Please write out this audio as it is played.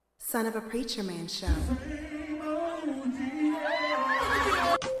Son of a Preacher Man Show.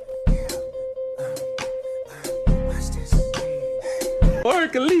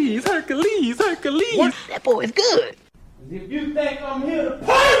 Hercules. What? That boy is good. If you think I'm here to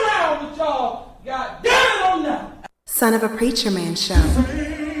play around with y'all, God damn it, I'm not. Son of a Preacher Man Show.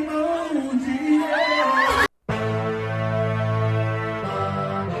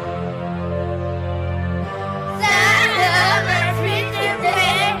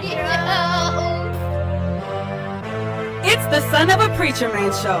 It's the Son of a Preacher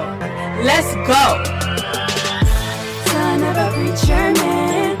Man Show. Let's go. Son of a Preacher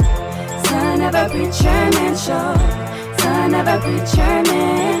Man. Son of a Preacher Man Show. Son of a Preacher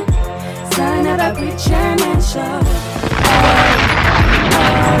Man. Son of a Preacher Man Show.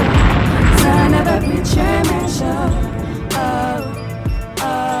 Oh, Son of a Preacher Man Show.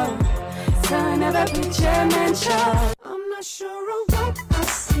 Oh, Son of a Preacher Man Show. I'm not sure of what I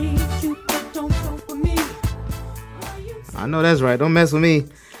see. You don't go for me. I know that's right. Don't mess with me.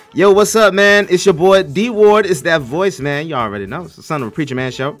 Yo, what's up, man? It's your boy D Ward. It's that voice, man. You already know. It's the Son of a Preacher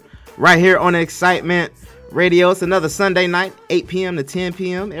Man Show. Right here on Excitement Radio. It's another Sunday night, 8 p.m. to 10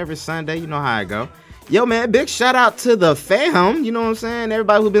 p.m. every Sunday. You know how I go. Yo, man, big shout out to the fam. You know what I'm saying?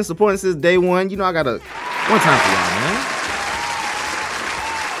 Everybody who's been supporting since day one. You know I got one time for y'all, man.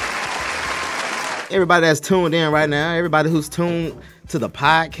 Everybody that's tuned in right now. Everybody who's tuned to the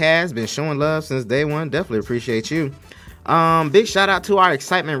podcast. Been showing love since day one. Definitely appreciate you. Big shout out to our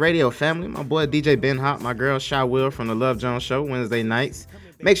Excitement Radio family. My boy DJ Ben Hop, my girl Shy Will from the Love Jones Show Wednesday nights.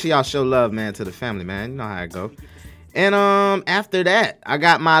 Make sure y'all show love, man, to the family, man. You know how it go. And after that, I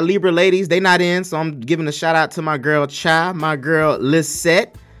got my Libra ladies. They not in, so I'm giving a shout out to my girl Cha, my girl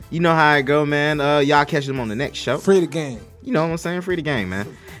Lisette. You know how it go, man. Y'all catch them on the next show. Free the game. You know what I'm saying? Free the game, man.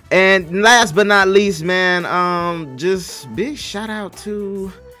 And last but not least, man, just big shout out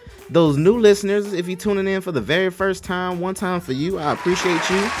to those new listeners. If you're tuning in for the very first time, one time for you, I appreciate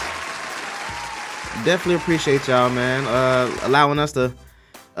you. Definitely appreciate y'all, man. Allowing us to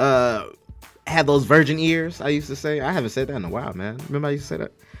have those virgin ears, I used to say. I haven't said that in a while, man. Remember I used to say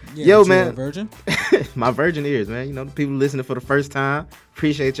that? Yeah, yo, man. Virgin? My virgin ears, man. You know, the people listening for the first time.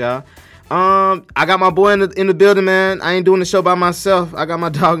 Appreciate y'all. I got my boy in the building, man. I ain't doing the show by myself. I got my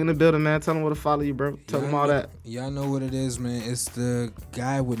dog in the building, man. Tell him where to follow you, bro. Tell him all that. Y'all know what it is, man. It's the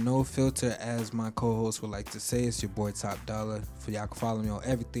guy with no filter, as my co-host would like to say. It's your boy Top Dollar. For y'all can follow me on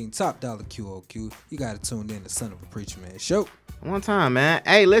everything. Top Dollar QOQ. You got to tune in to Son of a Preacher Man Show. One time, man.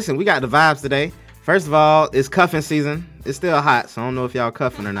 Hey, listen, we got the vibes today. First of all, it's cuffing season. It's still hot, so I don't know if y'all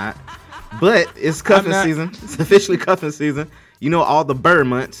cuffing or not. But it's cuffing season. It's officially cuffing season. You know, all the bird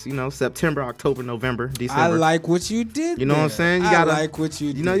months, you know, September, October, November, December. I like what you did. You know what I'm saying? I like what you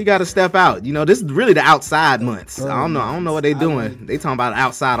did. You know, you got to step out. You know, this is really the outside months. I don't know what they doing. They talking about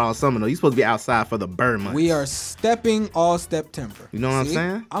outside all summer, though. You supposed to be outside for the bird months. We are stepping all September. You know what I'm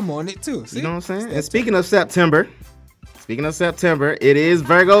saying? I'm on it, too. See? You know what I'm saying? And speaking of September, it is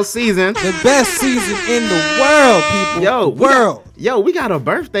Virgo season. The best season in the world, people. Yo, we got a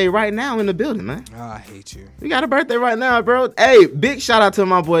birthday right now in the building, man. Oh, I hate you. We got a birthday right now, bro. Hey, big shout out to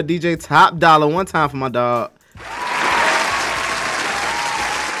my boy DJ Top Dollar. One time for my dog.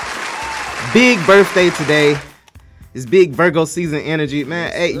 Big birthday today. It's big Virgo season energy, man.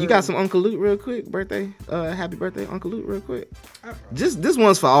 Yes, hey, you got some Uncle Luke real quick? Birthday? Happy birthday, Uncle Luke, real quick. Just this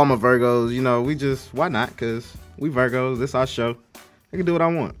one's for all my Virgos. You know, why not? Because we Virgos. This our show. I can do what I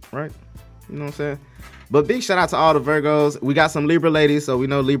want, right? You know what I'm saying? But big shout out to all the Virgos. We got some Libra ladies, so we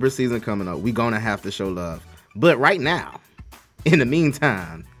know Libra season coming up. We gonna have to show love. But right now, in the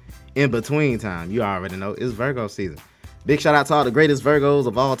meantime, in between time, you already know, it's Virgo season. Big shout out to all the greatest Virgos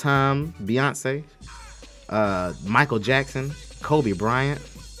of all time. Beyonce, Michael Jackson, Kobe Bryant.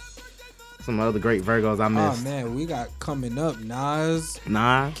 Some other great Virgos I missed. Oh, man, we got coming up Nas.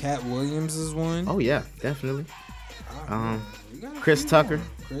 Cat Williams is one. Oh, yeah, definitely. Chris Tucker.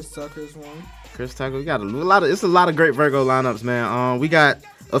 Chris Tucker's one. Chris Tucker. We got it's a lot of great Virgo lineups, man. We got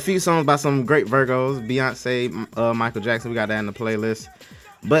a few songs by some great Virgos. Beyonce, Michael Jackson. We got that in the playlist.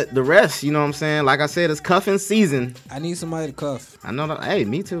 But the rest, you know what I'm saying? Like I said, it's cuffing season. I need somebody to cuff. I know that. Hey,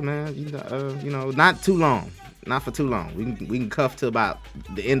 me too, man. You know, not too long. Not for too long. We can cuff till about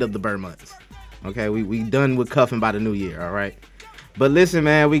the end of the bird months. Okay, we done with cuffing by the new year, all right? But listen,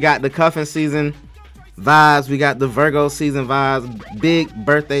 man, we got the cuffing season vibes. We got the Virgo season vibes. Big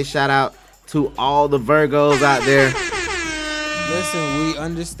birthday shout out to all the Virgos out there. Listen, we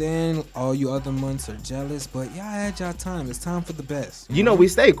understand all you other months are jealous, but y'all had y'all time. It's time for the best. You know, we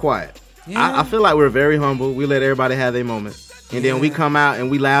stay quiet. Yeah. I feel like we're very humble. We let everybody have their moment. And then we come out and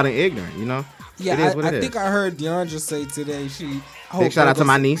we loud and ignorant, you know? Yeah, it is what it I is. think I heard Deandra say today Big shout out to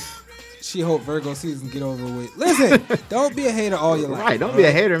my niece. She hope Virgo season get over with. Listen, don't be a hater all your life. Right, don't be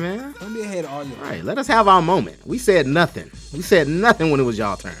a hater, man. Don't be a hater all your life. Right, let us have our moment. We said nothing. We said nothing when it was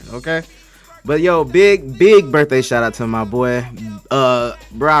y'all turn, okay? But yo, big birthday shout out to my boy. Bro,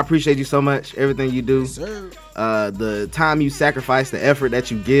 I appreciate you so much. Everything you do. Sir. The time you sacrifice, the effort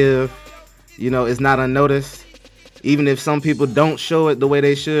that you give, you know, it's not unnoticed. Even if some people don't show it the way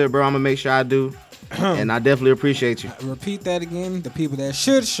they should, bro, I'm gonna make sure I do. And I definitely appreciate you. Repeat that again. The people that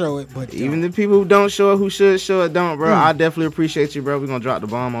should show it, but Even the people who don't show it, who should show it, don't, bro. I definitely appreciate you, bro. We're gonna drop the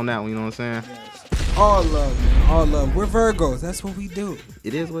bomb on that one, you know what I'm saying? all love, man. All love. We're Virgos. That's what we do.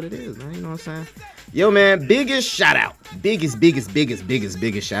 It is what it is, man. You know what I'm saying? Yo, man, biggest shout out. Biggest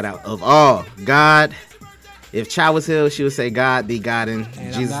shout out of all. God. If Cha was here, she would say God be God and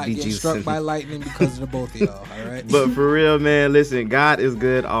Jesus I'm not be getting Jesus. struck by lightning because of the both of y'all, all right? But for real, man, listen, God is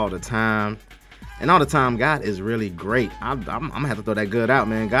good all the time. And all the time, God is really great. I'm going to have to throw that good out,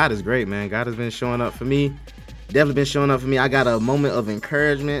 man. God is great, man. God has been showing up for me. Definitely been showing up for me. I got a moment of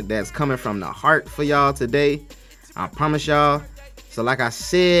encouragement that's coming from the heart for y'all today. I promise y'all. So like I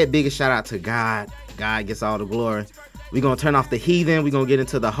said, biggest shout out to God. God gets all the glory. We're going to turn off the heathen. We're going to get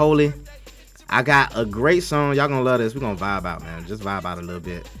into the holy. I got a great song. Y'all going to love this. We're going to vibe out, man. Just vibe out a little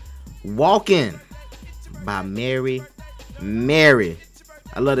bit. Walking by Mary.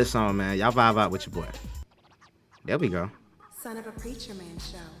 I love this song, man. Y'all vibe out with your boy. There we go. Son of a Preacher Man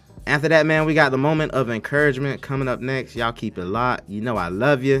show. After that, man, we got the moment of encouragement coming up next. Y'all keep it locked. You know I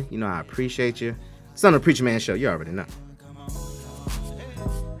love you. You know I appreciate you. Son of a Preacher Man show. You already know.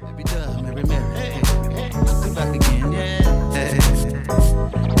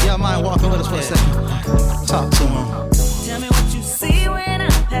 Y'all mind walking with us for a second? Talk to him. Tell me what you see when I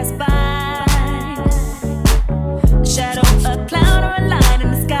pass by. A shadow, a cloud, or a light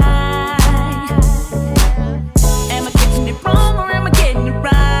in the sky. Am I getting it wrong or am I getting it right?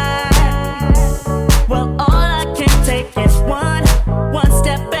 Well, all I can take is one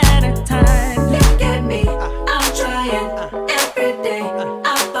step at a time. Look at me, I'm trying every day.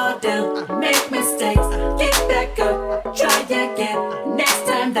 I fall down, make mistakes, get back up, try again. Next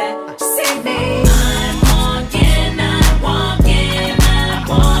time that you see me, I'm walking, I'm walking, I'm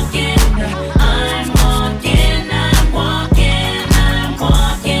walking. I'm walking, I'm walking, I'm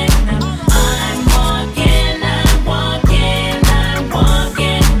walking. I'm walking, I'm walking, I'm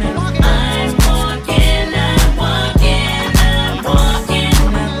walking. I'm walking, I'm walking, I'm walking.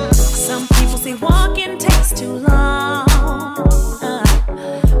 Some people say walking takes too long,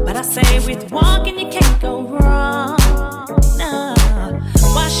 but I say with walking you can't go wrong.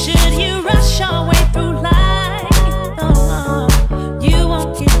 Why should you rush your way through life? You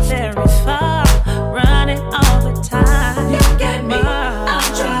won't get very far running all the time. Look at me, I'm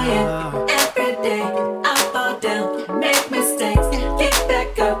trying every day. I fall down, make mistakes, get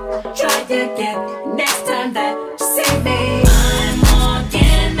back up, try again. Next time that you see me, I'm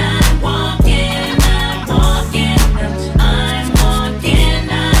walking, I'm walking, I'm walking. I'm walking,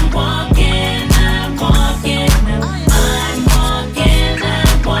 I'm walking, I'm walking. I'm walking,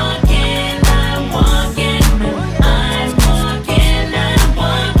 I'm walking, I'm walking. I'm walking, I'm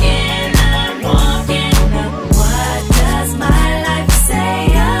walking, I'm walking. What does my life say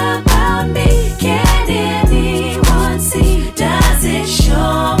about me? Can anyone see? Does it show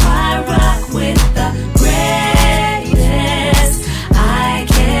I rock with the greatest? I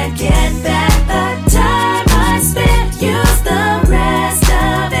can't get back the time I spent. Use the rest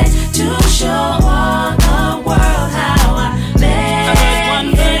of it to show all the world how I made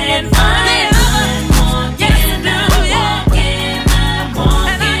it. I'm walking, I'm walking, I'm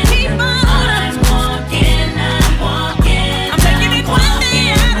walking. I'm walking, I'm walking. I'm taking it one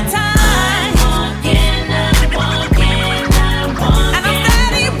day at a time. I'm walking, I'm walking, I'm walking. And I'm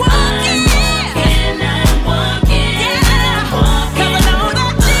steady walking. I'm walking, I'm walking. 'Cause I know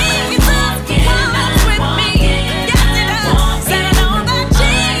that Jesus walks with me. Yes, it does. Said I know that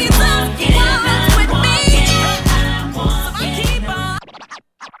Jesus walks with me. So I keep on.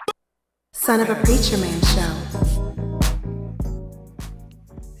 Son of a Preacher Man show.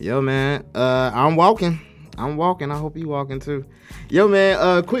 Yo, man, I'm walking. I hope you walking too. Yo,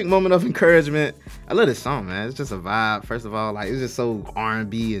 man, quick moment of encouragement. I love this song, man. It's just a vibe. First of all, like it's just so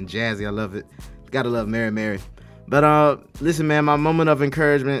R&B and jazzy. I love it. Gotta love Mary. But listen, man, my moment of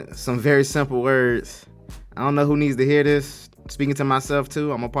encouragement. Some very simple words. I don't know who needs to hear this. Speaking to myself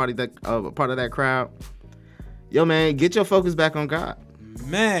too. I'm a part of that crowd. Yo, man, get your focus back on God.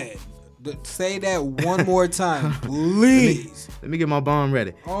 Man, say that one more time, please. Let me get my bomb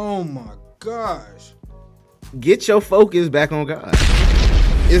ready. Oh my gosh. Get your focus back on God.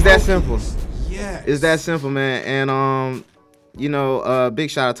 It's that simple. Yes. Yes. It's that simple, man. And big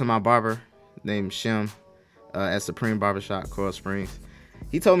shout out to my barber named Shem at Supreme Barbershop, Coral Springs.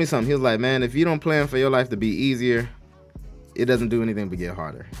 He told me something. He was like, man, if you don't plan for your life to be easier, it doesn't do anything but get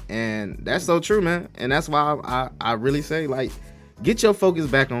harder. And that's so true, man. And that's why I really say, like, get your focus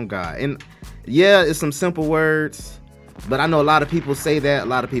back on God. And yeah, it's some simple words, but I know a lot of people say that. A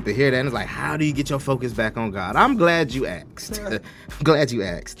lot of people hear that, and it's like, how do you get your focus back on God? I'm glad you asked. I'm glad you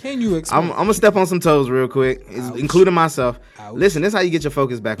asked. Can you explain? I'm going to step on some toes real quick, including myself. Ouch. Listen, this is how you get your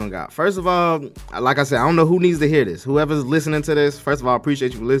focus back on God. First of all, like I said, I don't know who needs to hear this. Whoever's listening to this, first of all, I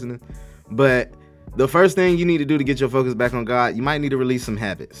appreciate you for listening. But the first thing you need to do to get your focus back on God, you might need to release some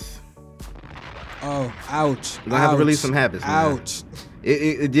habits. Oh, ouch. You're going to have to release some habits, man. Ouch.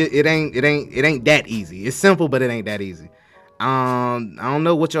 It ain't that easy. It's simple, but it ain't that easy. I don't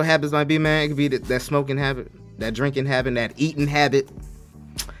know what your habits might be, man. It could be that smoking habit, that drinking habit, that eating habit,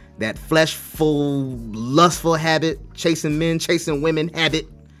 that fleshful, lustful habit, chasing men, chasing women habit.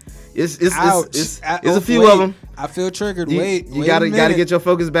 It's a few of them. I feel triggered. You gotta get your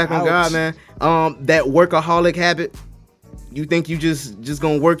focus back on God, man. That workaholic habit. You think you just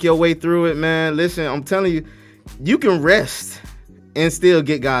gonna work your way through it, man? Listen, I'm telling you, you can rest and still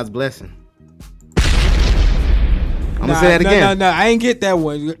get God's blessing. I'm gonna say that again. No, I ain't get that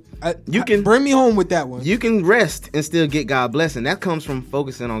one. You can bring me home with that one. You can rest and still get God's blessing. That comes from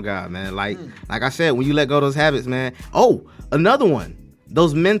focusing on God, man. Like I said, when you let go of those habits, man. Oh, another one.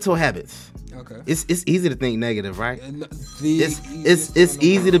 Those mental habits. Okay. It's easy to think negative, right? It's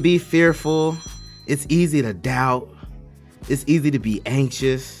easy to be fearful. It's easy to doubt. It's easy to be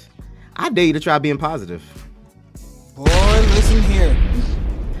anxious. I dare you to try being positive. Boy, listen here.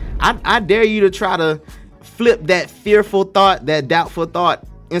 I dare you to try to flip that fearful thought, that doubtful thought,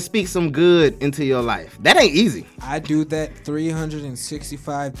 and speak some good into your life. That ain't easy. I do that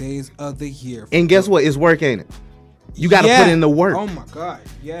 365 days of the year. And guess what? It's work, ain't it? You got to put in the work. Oh my God,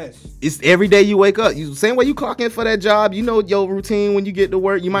 yes. It's every day you wake up. Same way you clock in for that job. You know your routine when you get to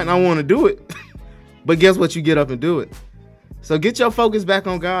work. You might not want to do it, but guess what? You get up and do it. So get your focus back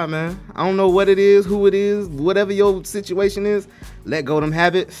on God, man. I don't know what it is, who it is, whatever your situation is. Let go of them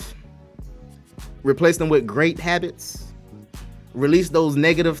habits. Replace them with great habits. Release those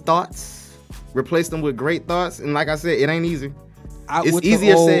negative thoughts. Replace them with great thoughts. And like I said, it ain't easy. It's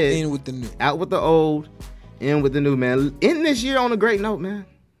easier said. In with the new. Out with the old, in with the new, man. End this year on a great note, man.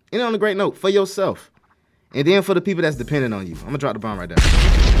 End on a great note for yourself. And then for the people that's dependent on you. I'm going to drop the bomb right there.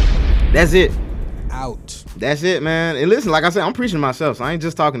 That's it. Out. That's it, man. And listen, like I said, I'm preaching to myself, so I ain't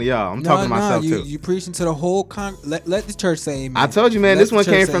just talking to y'all. I'm talking to myself, too. You preaching to the whole let the church say amen. I told you, man, this one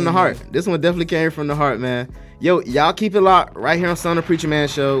came from the heart. This one definitely came from the heart, man. Yo, y'all keep it locked right here on Son of Preacher Man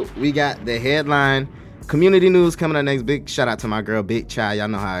Show. We got the headline community news coming up next. Big shout out to my girl, Big Chai. Y'all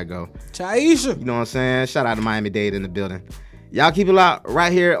know how it go. Chaisha. You know what I'm saying? Shout out to Miami-Dade in the building. Y'all keep it locked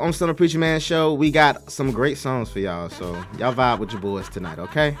right here on Son of Preacher Man Show. We got some great songs for y'all, so y'all vibe with your boys tonight,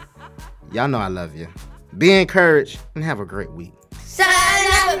 okay? Y'all know I love you. Be encouraged and have a great week. Son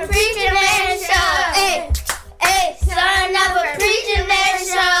of a Preacher Man Show. Hey, hey, son of a Preacher Man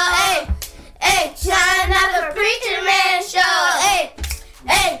Show. Hey, hey, son of a Preacher Man Show. Hey,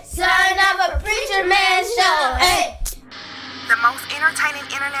 hey, son of a Preacher Man Show. Hey. The most entertaining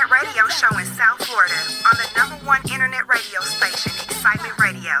internet radio show in South Florida on the #1 internet radio station, Excitement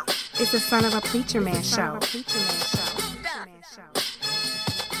Radio. It's the Son of a Preacher Man Show.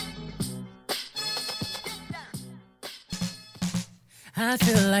 I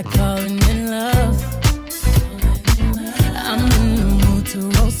feel like falling in love. I'm in the mood to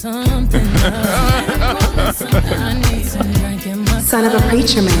roll something up. I need some drink in my Son of a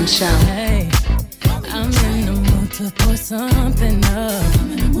Preacher Man Show. Hey, I'm in the mood to pour something up.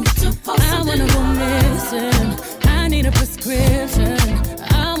 I wanna go missing. I need a prescription.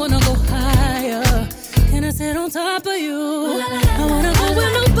 I wanna go higher. Can I sit on top of you? I wanna go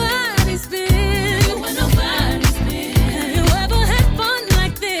where nobody's been.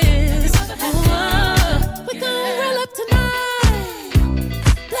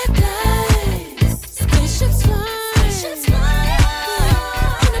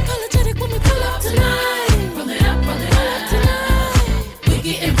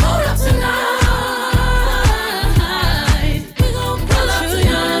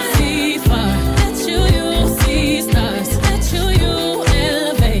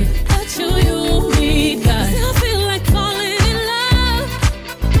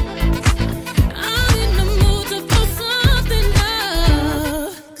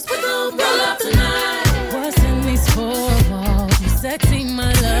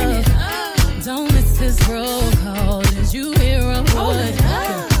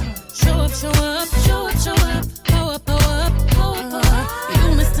 Show up.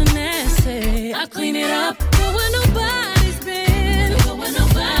 I clean it up. Go where nobody's been. Go where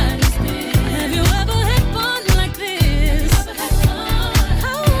nobody's been. Have you ever had fun like this?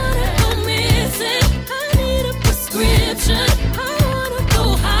 I wanna go missing. I need a prescription. I wanna go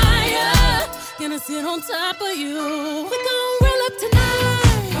higher. Gonna sit on top of you. We gon' roll up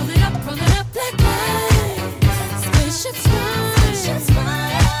tonight. Roll it up, black lights. Spaceship smile. Spaceship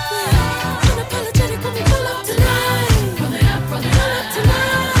smile. Unapologetic when we roll up tonight. Roll it up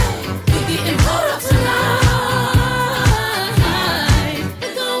tonight. We getting rolled up tonight. We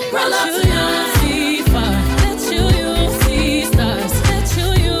gon' roll up tonight. See fire. Let you see stars. Let you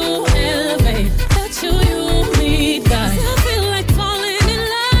elevate. Let you meet God. I feel like falling in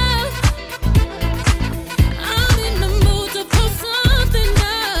love. I'm in the mood to pull something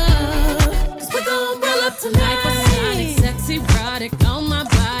up. 'Cause we gon' roll up tonight. Sexy, erotic on my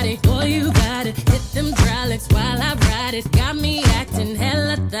body. Boy, you got it. Hit them hydraulics while I ride it. Got me acting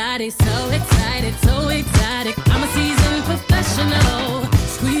hella thotty. So excited, so exotic. I'm a seasoned professional.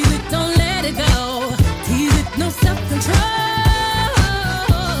 Squeeze it, don't let it go. Tease it, no self-control.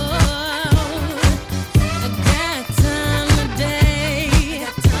 I got time today. I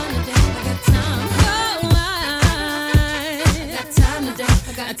got time today. I got time. Oh, I got time today.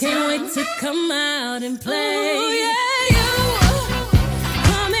 I can't wait to come out and play. Ooh, yeah.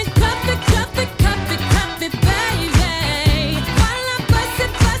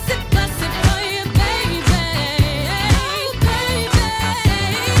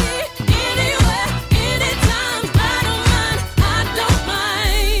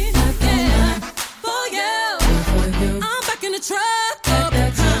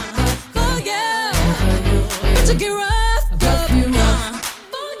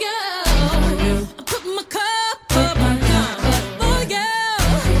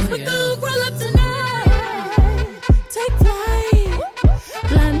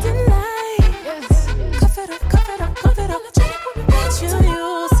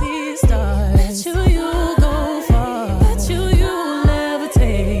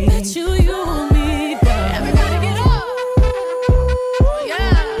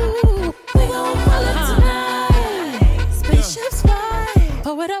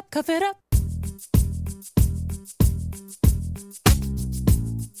 Cuff it up.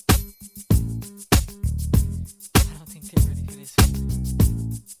 I don't think they're ready for this.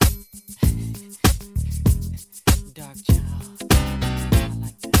 Dark child. I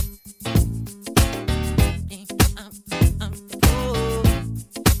like that.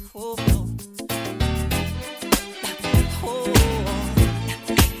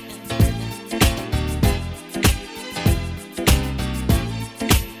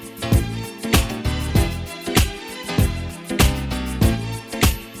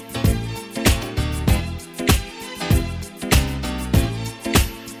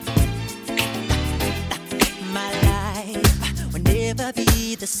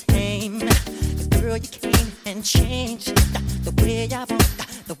 Be the same. The girl you came and changed the way I walk,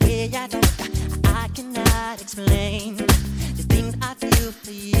 the way I talk. I cannot explain the things I feel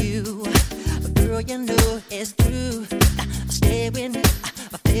for you. But girl, you know it's true. I'll stay with me,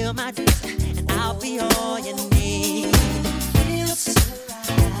 I'll feel my dreams, and I'll be all you need. Feels so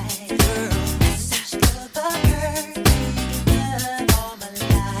right, girl. This is the perfect love all my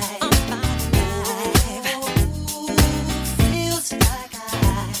life. Feels like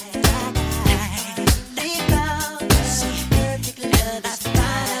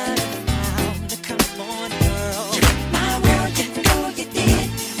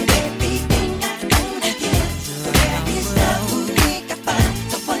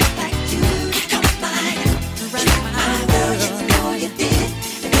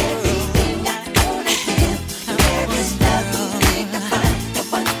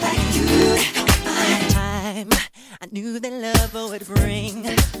knew that love would bring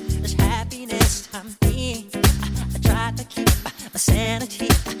this happiness to me. I tried to keep my sanity.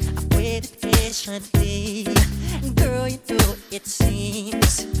 I waited patiently. Girl, you know it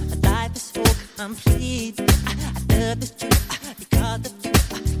seems my life is so complete. I love this you because of you.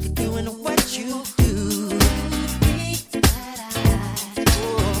 You're doing what you do.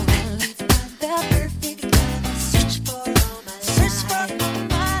 The perfect love I search for all my life. Search for all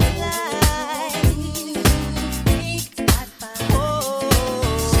my life.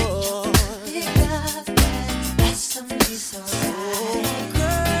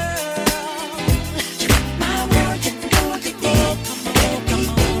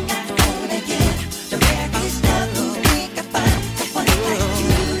 Find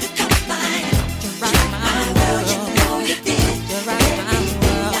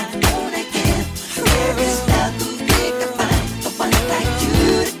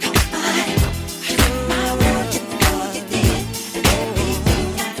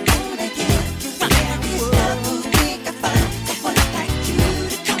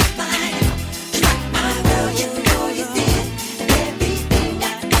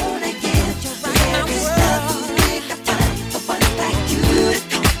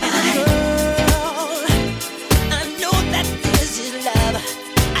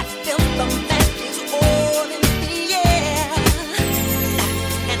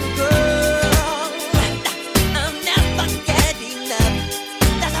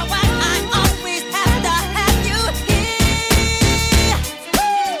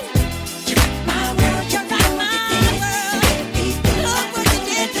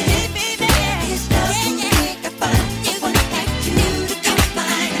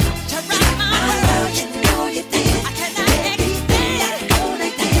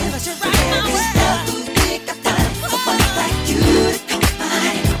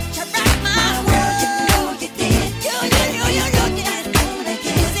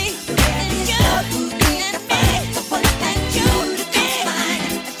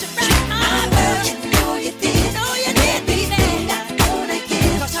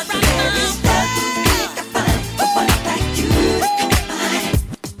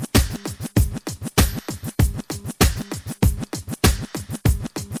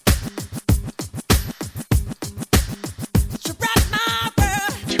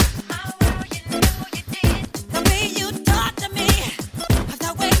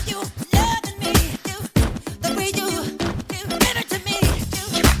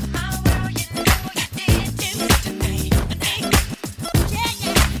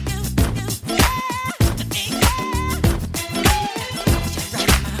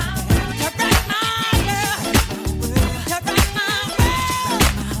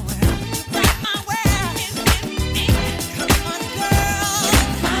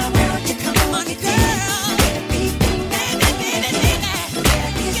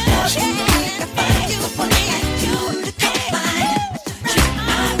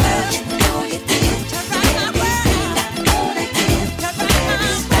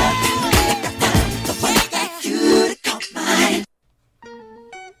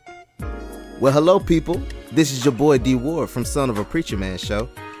Well, hello, people. This is your boy D Ward from Son of a Preacher Man Show,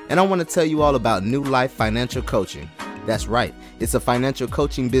 and I want to tell you all about New Life Financial Coaching. That's right, it's a financial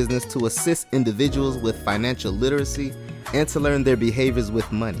coaching business to assist individuals with financial literacy and to learn their behaviors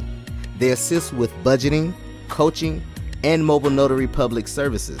with money. They assist with budgeting, coaching, and mobile notary public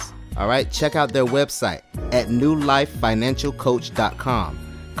services. All right, check out their website at newlifefinancialcoach.com.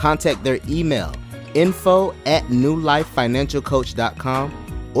 Contact their email, info@newlifefinancialcoach.com,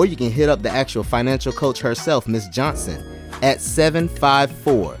 or you can hit up the actual financial coach herself, Miss Johnson, at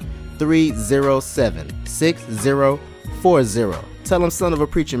 754-307-6040. Tell them Son of a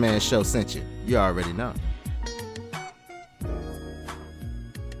Preacher Man Show sent you. You already know.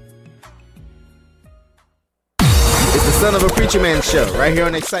 It's the Son of a Preacher Man Show right here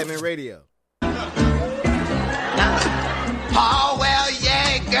on Excitement Radio. Oh, well,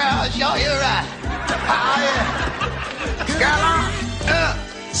 yeah, girls, you're right. Oh, yeah. Girl, I'm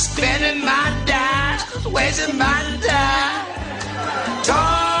spending my dimes, wasting my time.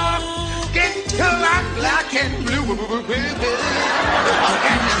 Talking to my black and blue.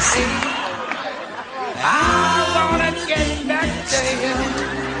 Can you see? I wanna get back to you.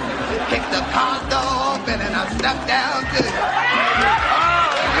 Kick the car door open and I step down to you.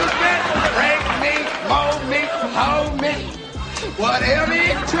 Oh, you can break me, mold me, hold me. Whatever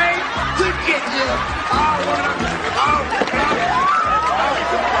it takes to get you.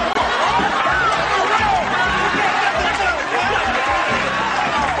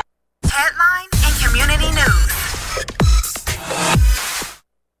 Headline and community news.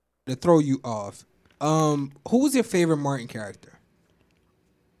 To throw you off, who was your favorite Martin character?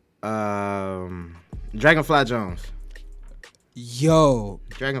 Dragonfly Jones. Yo,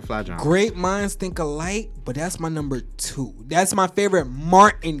 Dragonfly Jones. Great minds think alike, but that's my number 2. That's my favorite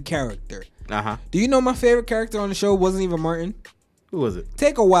Martin character. Uh-huh. Do you know my favorite character on the show wasn't even Martin? Who was it?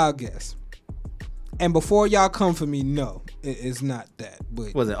 Take a wild guess. And before y'all come for me, no, it's not that.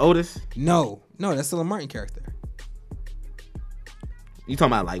 But Was it Otis? No, that's still a Martin character. You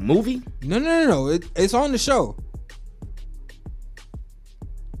talking about like movie? No. It's on the show.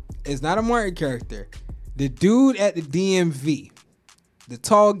 It's not a Martin character. The dude at the DMV, the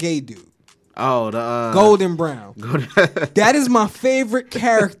tall gay dude. Oh, the Golden Brown. That is my favorite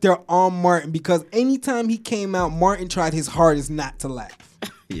character on Martin because anytime he came out, Martin tried his hardest not to laugh.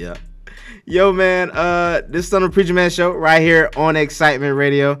 Yeah. Yo, man, this Son of a Preacher Man Show right here on Excitement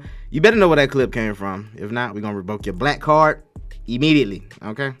Radio. You better know where that clip came from. If not, we're going to revoke your black card immediately,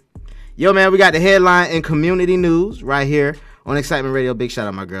 okay? Yo, man, we got the headline and community news right here on Excitement Radio. Big shout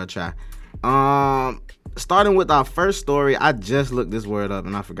out my girl, Chai. Starting with our first story, I just looked this word up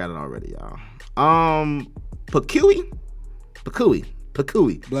and I forgot it already, y'all. Paqui.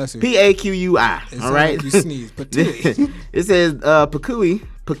 Bless you. Paqui. All right. Like you sneeze. Patui. It says Paqui.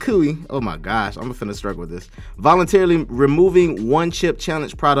 Oh my gosh, I'm finna struggle with this. Voluntarily removing one chip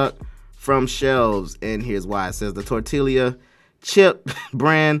challenge product from shelves, and here's why. It says the tortilla chip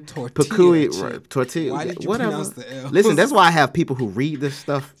brand Paqui tortilla. Why did you whatever. pronounce the L? Listen, that's why I have people who read this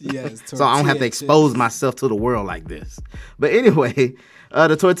stuff. Yes, so I don't have to expose myself to the world like this. But anyway,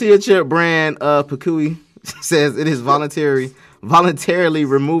 the tortilla chip brand Paqui says it is voluntarily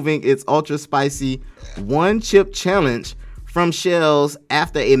removing its ultra spicy one chip challenge from shelves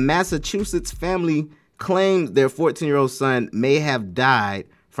after a Massachusetts family claimed their 14-year-old son may have died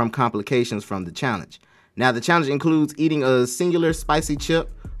from complications from the challenge. Now, the challenge includes eating a singular spicy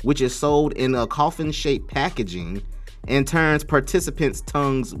chip, which is sold in a coffin-shaped packaging and turns participants'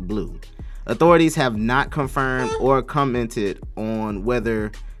 tongues blue. Authorities have not confirmed or commented on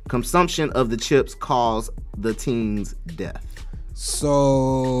whether consumption of the chips caused the teen's death.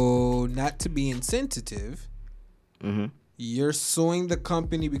 So, not to be insensitive, Mm-hmm. You're suing the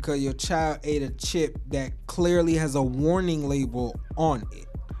company because your child ate a chip that clearly has a warning label on it.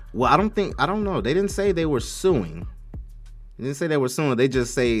 Well, I don't know. They didn't say they were suing. They didn't say they were suing. They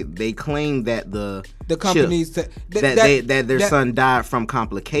just say they claim that the companies that their son died from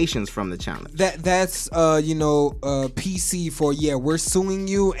complications from the challenge. That's PC for we're suing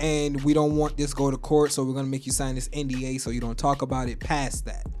you and we don't want this go to court, so we're gonna make you sign this NDA so you don't talk about it past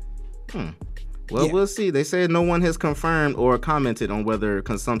that. Well, we'll see. They said no one has confirmed or commented on whether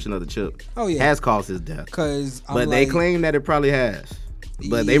consumption of the chip has caused his death. But they claim that it probably has.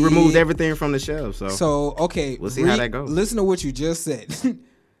 But they removed everything from the shelf. So okay, we'll see how that goes. Listen to what you just said.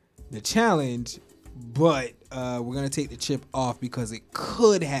 The challenge, but we're gonna take the chip off because it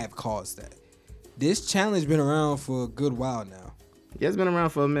could have caused that. This challenge been around for a good while now. Yeah, it's been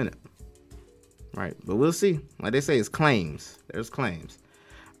around for a minute. Right, but we'll see. Like they say, it's claims. There's claims.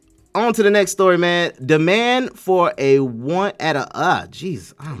 On to the next story, man. Demand for I'm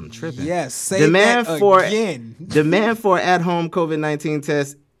tripping. Yes, say demand that for again. Demand for at-home COVID-19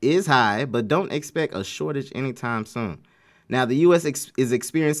 tests is high, but don't expect a shortage anytime soon. Now, the U.S. is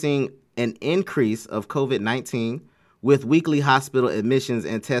experiencing an increase of COVID-19 with weekly hospital admissions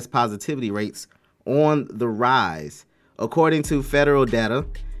and test positivity rates on the rise. According to federal data,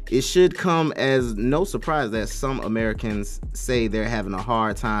 it should come as no surprise that some Americans say they're having a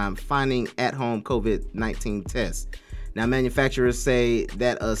hard time finding at-home COVID-19 tests. Now, manufacturers say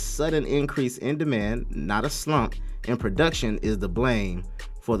that a sudden increase in demand, not a slump in production, is the blame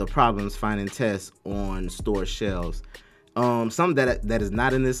for the problems finding tests on store shelves. Something that is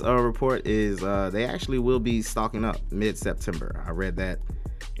not in this report is they actually will be stocking up mid-September. I read that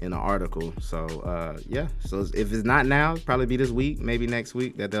in an article. So, yeah. So if it's not now, it'll probably be this week, maybe next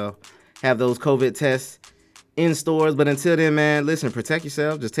week, that they'll have those COVID tests in stores. But until then, man, listen, protect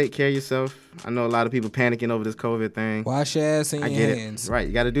yourself. Just take care of yourself. I know a lot of people panicking over this COVID thing. Wash your ass and your hands. Right.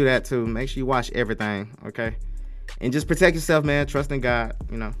 You got to do that, too. Make sure you wash everything, okay? And just protect yourself, man. Trust in God,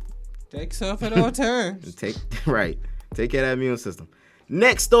 you know. Take yourself at all times. Take care of that immune system.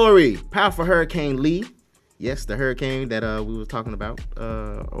 Next story. Powerful Hurricane Lee. Yes, the hurricane that we were talking about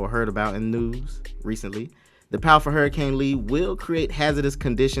or heard about in news recently. The powerful Hurricane Lee will create hazardous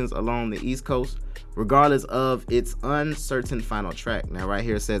conditions along the East Coast, regardless of its uncertain final track. Now, right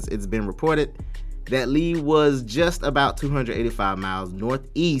here it says it's been reported that Lee was just about 285 miles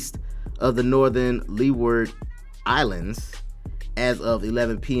northeast of the northern Leeward Islands as of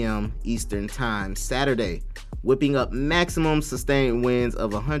 11 p.m. Eastern Time Saturday, whipping up maximum sustained winds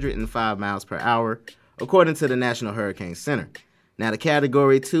of 105 miles per hour, according to the National Hurricane Center. Now, the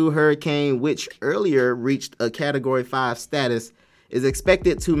Category 2 hurricane, which earlier reached a Category 5 status, is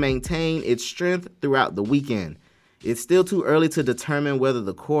expected to maintain its strength throughout the weekend. It's still too early to determine whether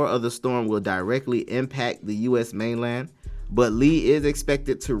the core of the storm will directly impact the U.S. mainland, but Lee is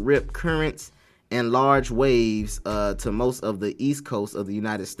expected to rip currents and large waves to most of the east coast of the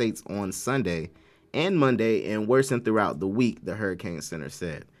United States on Sunday and Monday and worsen throughout the week, the Hurricane Center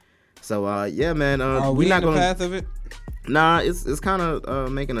said. So, yeah, man. Are we not in the path of it? Nah, it's kind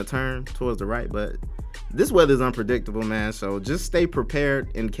of making a turn towards the right, but this weather is unpredictable, man. So just stay prepared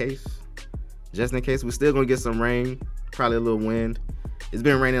just in case. We're still going to get some rain, probably a little wind. It's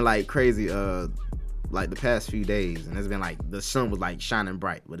been raining like crazy like the past few days, and it's been like the sun was like shining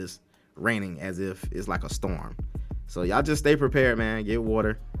bright, but it's raining as if it's like a storm. So y'all just stay prepared, man. Get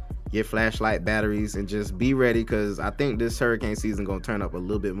water, get flashlight batteries, and just be ready, because I think this hurricane season going to turn up a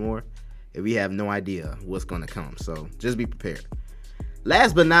little bit more, and we have no idea what's going to come. So just be prepared.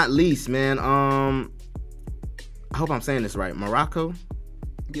 Last but not least, man, I hope I'm saying this right. Morocco?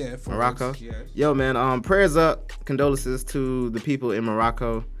 Yeah, Morocco. Yes. Yo, man, prayers up. Condolences to the people in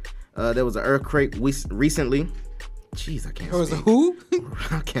Morocco. There was an earthquake recently. Jeez, I can't speak. It was a who?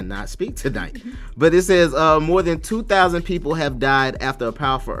 I cannot speak tonight. But it says more than 2,000 people have died after a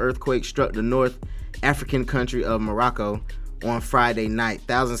powerful earthquake struck the North African country of Morocco on Friday night.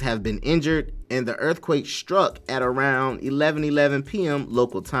 Thousands have been injured, and the earthquake struck at around 11:11 p.m.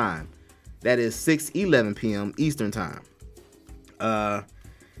 local time. That is 6:11 p.m. Eastern time.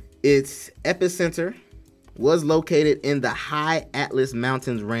 Its epicenter was located in the high Atlas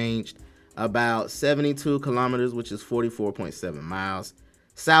Mountains range, about 72 kilometers, which is 44.7 miles,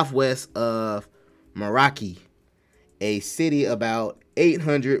 southwest of Marrakech, a city about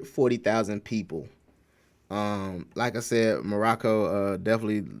 840,000 people. Like I said, Morocco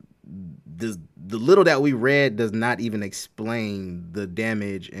definitely, the little that we read does not even explain the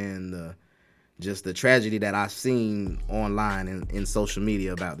damage and just the tragedy that I've seen online and in social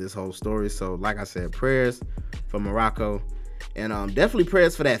media about this whole story. So, like I said, prayers for Morocco, and definitely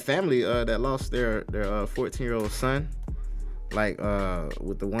prayers for that family that lost their 14-year-old son, like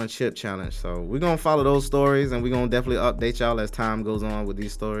with the one chip challenge. So we're gonna follow those stories, and we're gonna definitely update y'all as time goes on with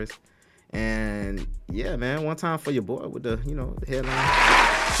these stories. And yeah, man, one time for your boy with the the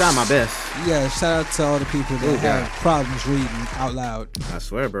headline. Try my best. Yeah, shout out to all the people that have problems reading out loud. I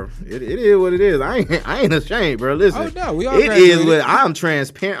swear, bro. It is what it is. I ain't ashamed, bro. Listen. Oh no, we all it is what I'm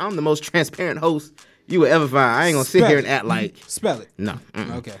transparent. I'm the most transparent host you will ever find. I ain't gonna sit here and act like spell it. No.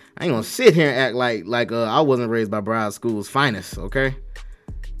 Okay. I ain't gonna sit here and act like I wasn't raised by Broward School's finest, okay?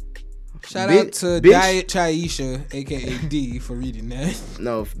 Shout out to Diet Chaisha, aka D, for reading that.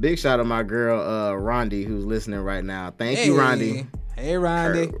 No, big shout out to my girl Rondi, who's listening right now. Thank you, Rondi. Hey,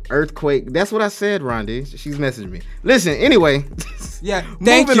 Rondi. Earthquake. That's what I said, Rondi. She's messaged me. Listen, anyway. Yeah,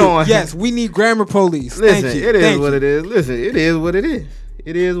 thank you. On. Yes, we need grammar police. Listen, thank you. It is what it is. Listen, it is what it is.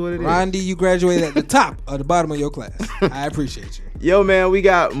 It is what it is. Ron D, you graduated at the top or the bottom of your class. I appreciate you. Yo, man, we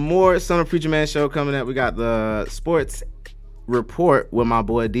got more Son of Preacher Man show coming up. We got the sports report with my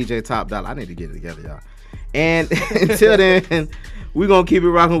boy DJ Top Dollar. I need to get it together, y'all. And until then, we're going to keep it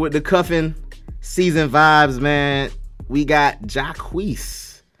rocking with the cuffing season vibes, man. We got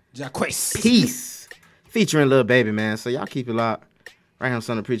Jacquees. Peace. Featuring Lil Baby, man. So y'all keep it locked. Right here on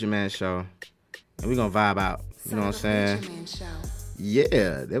Son of Preacher Man show. And we're going to vibe out. You know what I'm saying?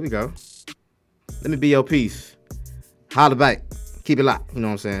 Yeah, there we go. Let me be your piece. Holla back. Keep it locked. You know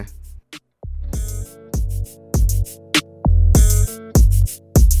what I'm saying?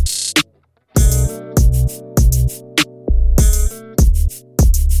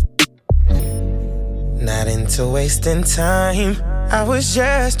 Not into wasting time. I was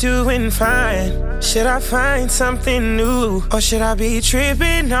just doing fine. Should I find something new? Or should I be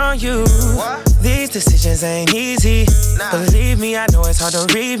tripping on you? What? These decisions ain't easy. Believe me, I know it's hard to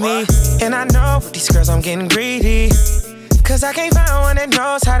read me. And I know with these girls I'm getting greedy. Cause I can't find one that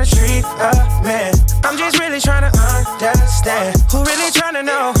knows how to treat a man. I'm just really trying to understand who really trying to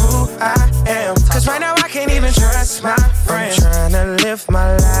know who I am. Cause right now I can't even trust my friends. I'm trying to live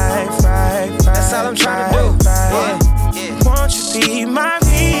my life right. That's all I'm trying to do. Yeah. Won't you be my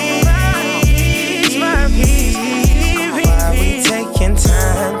peace? My peace. Why we taking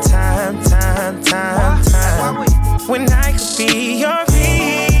time? When I could be your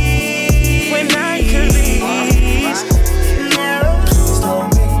peace. When I could be. Please don't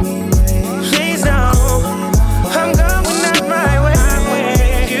make me wait. Please don't. I'm going out my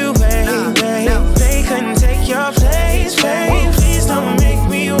way. You wait. They couldn't take your place, babe. Please don't make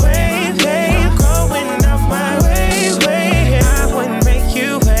me wait, babe. I'm going out my way, wait. I wouldn't make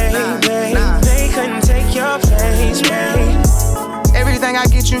you wait, babe. They couldn't take your place, babe. Everything I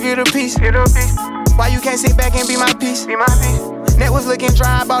get, you get a piece. Why you can't sit back and be my piece? Net was looking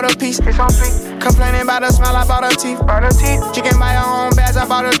dry, I bought a piece. It's on fleek. Complaining about her smile, I bought her teeth. She can buy her own bags, I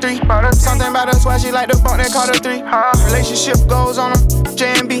bought her 3. Something about her swag, she like the bump, that called her 3. Relationship goes on them,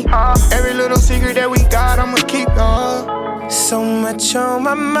 J&B. Every little secret that we got, I'ma keep. So much on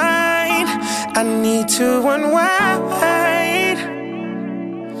my mind, I need to unwind.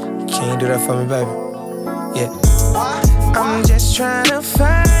 Can you do that for me, baby? Yeah. I'm just trying to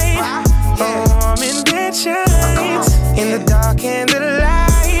find warm intentions in the dark and the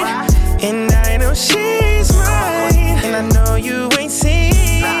light, and I know she's mine, and I know you ain't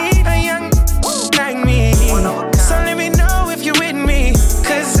seen a young like me. So let me know if you're with me,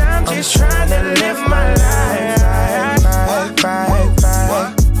 cause I'm just trying to live my life.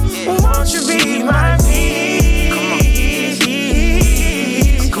 Won't you be my peace?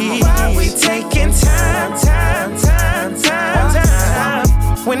 Why we taking time?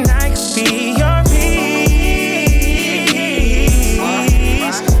 When I could be your peace.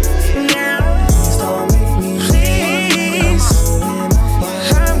 Now, please don't make me please.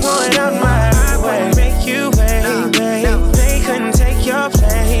 I'm going out my way. Make you wait, babe. They couldn't take your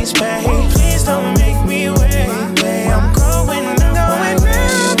place, babe. Please don't make me wait, babe. I'm going out my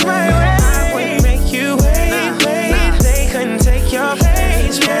way. I wouldn't make you wait, babe. They couldn't take your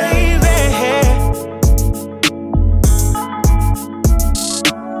place, baby.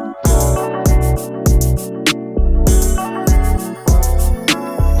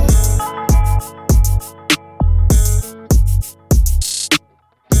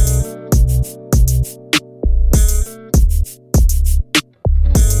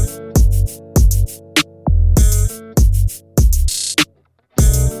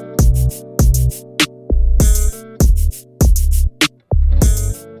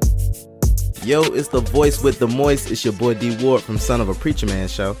 Yo, it's the voice with the moist. It's your boy D Ward from Son of a Preacher Man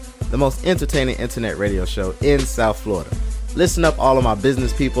show, the most entertaining internet radio show in South Florida. Listen up, all of my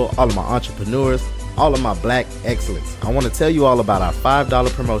business people, all of my entrepreneurs, all of my black excellence. I want to tell you all about our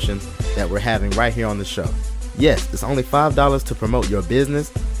 $5 promotions that we're having right here on the show. Yes, it's only $5 to promote your business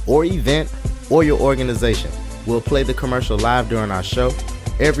or event or your organization. We'll play the commercial live during our show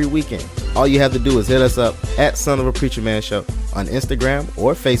every weekend. All you have to do is hit us up at Son of a Preacher Man show on Instagram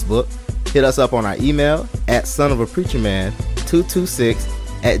or Facebook. Hit us up on our email at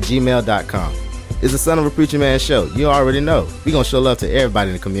sonofapreacherman226@gmail.com. It's the Son of a Preacher Man show. You already know. We're going to show love to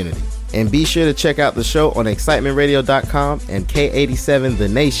everybody in the community. And be sure to check out the show on excitementradio.com and K87 The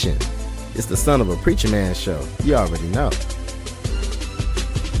Nation. It's the Son of a Preacher Man show. You already know.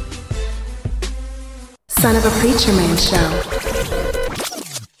 Son of a Preacher Man show.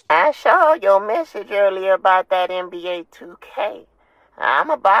 I saw your message earlier about that NBA 2K.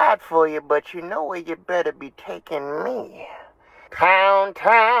 I'm a bot for you, but you know where you better be taking me. Pound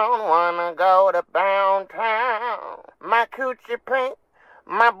Town, wanna go to Pound Town. My coochie pink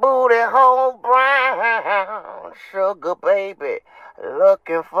My booty hole brown, sugar baby,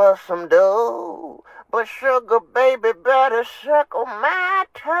 looking for some dough. But sugar baby better suckle my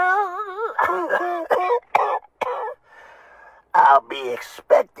toe. I'll be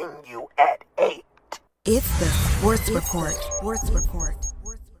expecting you at 8. It's the Sports Report. Sports Report.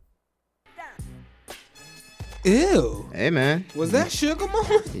 Ew. Hey, man. Was that Sugar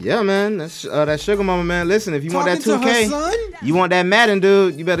Mama? Yeah, man. That's that Sugar Mama, man. Listen, if you want that Talking to 2K, her son? you want that Madden,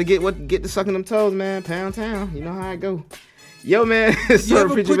 dude, you better get to sucking them toes, man. Pound town. You know how it go. Yo, man. It's You the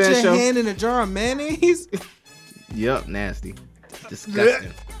ever Preacher put Man your Show. hand in a jar of mayonnaise? Yup, nasty.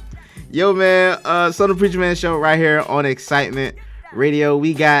 Disgusting. Yo, man. So the Preacher Man Show right here on Excitement Radio.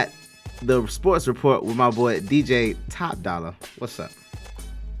 We got the Sports Report with my boy DJ Top Dollar. What's up?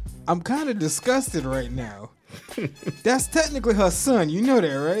 I'm kind of disgusted right now. That's technically her son. You know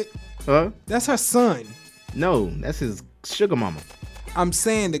that, right? Huh? That's her son. No, that's his sugar mama. I'm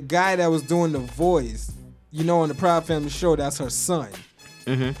saying the guy that was doing the voice, you know, on the Proud Family Show, that's her son.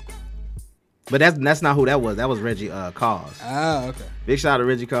 Mm-hmm. But that's not who that was. That was Reggie Cause. Ah, okay. Big shout out to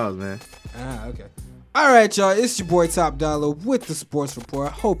Reggie Cause, man. Ah, okay. All right, y'all. It's your boy Top Dollar with the Sports Report.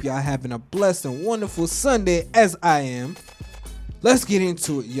 I hope y'all having a blessed and wonderful Sunday as I am. Let's get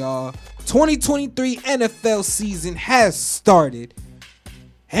into it, y'all. 2023 NFL season has started,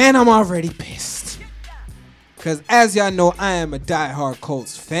 and I'm already pissed. Because as y'all know, I am a diehard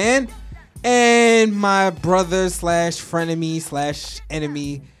Colts fan, and my brother / frenemy /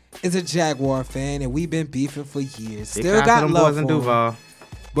 enemy is a Jaguar fan, and we've been beefing for years. Still got love for them.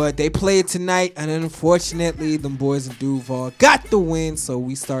 But they played tonight, and unfortunately, them boys in Duval got the win, so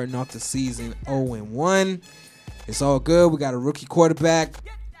we starting off the season 0-1. It's all good. We got a rookie quarterback.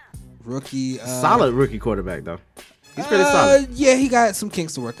 Solid rookie quarterback, though. He's pretty solid. Yeah, he got some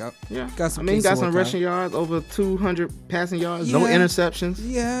kinks to work out. Yeah. Got some he kinks got to some work rushing out. yards, over 200 passing yards, Yeah. no interceptions.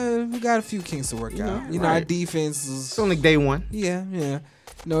 Yeah, we got a few kinks to work out. You know, our defense is... It's only day one. Yeah.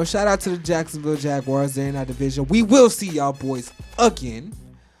 No, shout out to the Jacksonville Jaguars. They're in our division. We will see y'all boys again.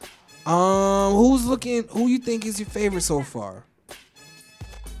 Who you think is your favorite so far?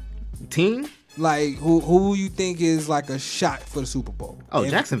 Team? Like, who you think is like a shot for the Super Bowl? Oh,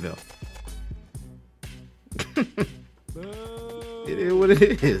 Jacksonville. It is what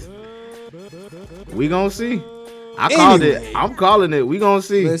it is. We gonna see. Called it. I'm calling it. We gonna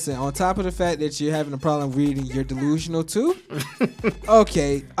see. Listen, on top of the fact that you're having a problem reading, you're delusional too.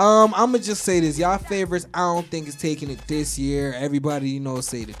 Okay, I'm gonna just say this. Y'all favorites, I don't think is taking it this year. Everybody, you know,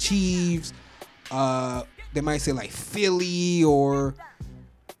 say the Chiefs. They might say like Philly or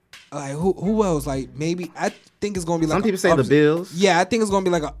like who else? Like maybe I think it's gonna be like some people say the Bills. Yeah, I think it's gonna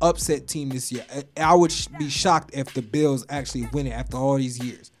be like an upset team this year. I would be shocked if the Bills actually win it after all these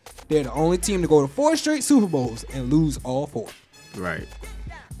years. They're the only team to go to 4 straight Super Bowls and lose all 4. Right.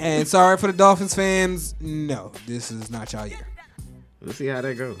 And sorry for the Dolphins fans. No, this is not y'all year. We'll see how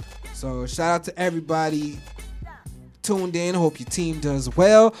that goes. So shout out to everybody tuned in. Hope your team does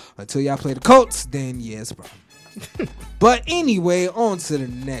well. Until y'all play the Colts, then yeah, it's a problem. But anyway, on to the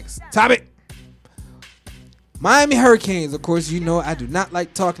next topic. Miami Hurricanes. Of course, you know I do not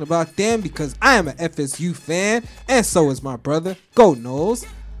like talking about them because I am an FSU fan, and so is my brother. Go Noles.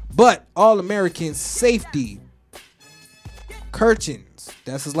 But All-American safety Kirchens,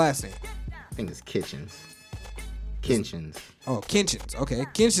 that's his last name. I think it's Kitchens. Oh, Kitchens. Okay.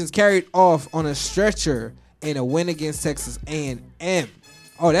 Kitchens carried off on a stretcher in a win against Texas A&M.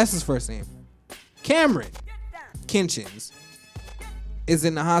 Oh, that's his first name. Cameron Kitchens is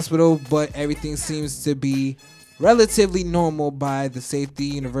in the hospital, but everything seems to be relatively normal by the safety.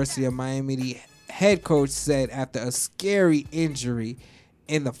 University of Miami head coach said after a scary injury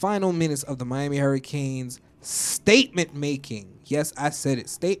in the final minutes of the Miami Hurricanes statement making. Yes, I said it.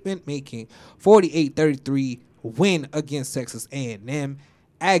 Statement making 48-33 win against Texas A&M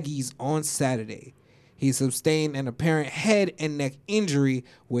Aggies on Saturday. He sustained an apparent head and neck injury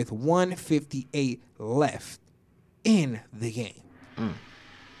with 1:58 left in the game.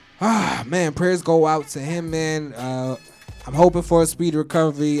 Man, prayers go out to him, man. I'm hoping for a speedy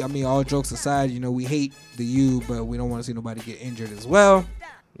recovery. I mean, all jokes aside, you know, we hate the U, but we don't want to see nobody get injured as well.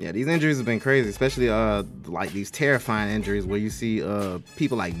 Yeah, these injuries have been crazy, especially like these terrifying injuries where you see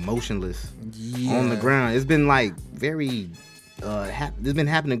people like motionless on the ground. It's been like very it's been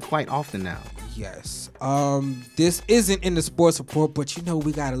happening quite often now. Yes. This isn't in the sports report, but you know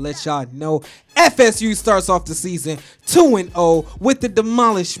we gotta let y'all know FSU starts off the season 2-0 with the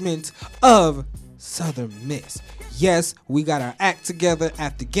demolishment of Southern Miss. Yes, we got our act together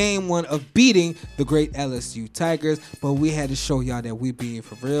after game 1 of beating the great LSU Tigers, but we had to show y'all that we being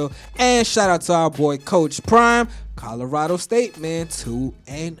for real. And shout out to our boy Coach Prime, Colorado State, man,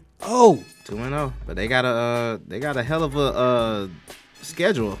 2-0. 2-0, but they got a hell of a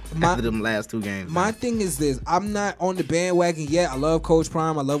schedule after them last 2 games. My thing is this: I'm not on the bandwagon yet. I love Coach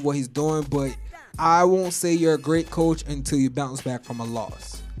Prime. I love what he's doing, but I won't say you're a great coach until you bounce back from a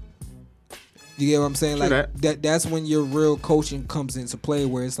loss. You get what I'm saying? Like that's when your real coaching comes into play,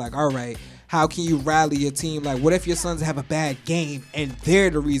 where it's like, all right, how can you rally your team? Like, what if your Suns have a bad game and they're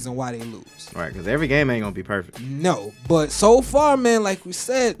the reason why they lose? Right, because every game ain't gonna be perfect. No, but so far, man, like we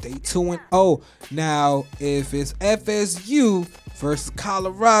said, they 2-0. Now, if it's FSU versus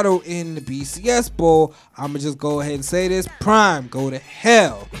Colorado in the BCS Bowl, I'ma just go ahead and say this: Prime, go to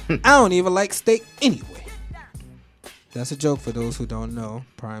hell. I don't even like steak anyway. That's a joke for those who don't know.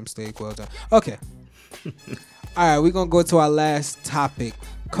 Prime steak, well done. Okay. All right, we're going to go to our last topic.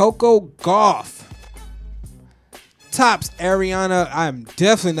 Coco Gauff tops Ariana. I'm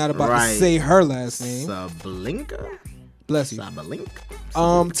definitely not about to say her last name. Sabalenka? Bless you.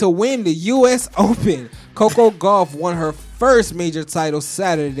 Sabalenka? To win the U.S. Open, Coco Gauff won her first major title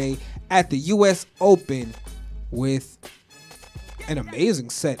Saturday at the U.S. Open with an amazing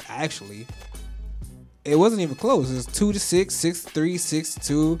set, actually. It wasn't even close. It was 2-6, 6-3,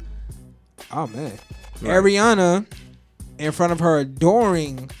 6-2. Oh, man. Right. Ariana, in front of her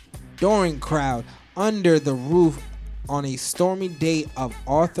adoring crowd, under the roof on a stormy day of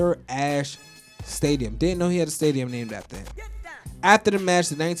Arthur Ashe Stadium. Didn't know he had a stadium named after him. After the match,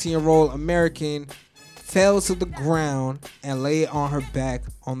 the 19-year-old American fell to the ground and lay on her back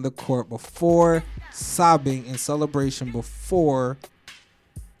on the court before sobbing in celebration, before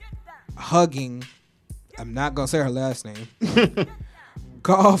hugging. I'm not going to say her last name.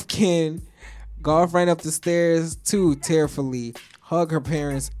 Gauff ran up the stairs too, tearfully, hugged her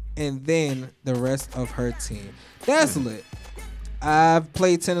parents, and then the rest of her team. That's lit. I've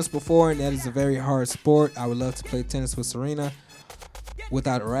played tennis before, and that is a very hard sport. I would love to play tennis with Serena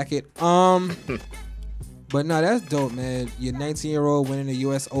without a racket. But no, that's dope, man. Your 19-year-old winning the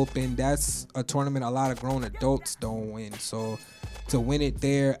U.S. Open, that's a tournament a lot of grown adults don't win. So to win it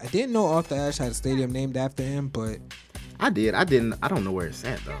there, I didn't know Arthur Ashe had a stadium named after him, but I did. I don't know where it's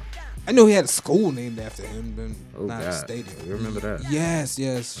at though. I knew he had a school named after him, but not a stadium. You remember that? Yes.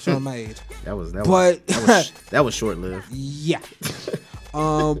 Showing my age. That was short lived. Yeah.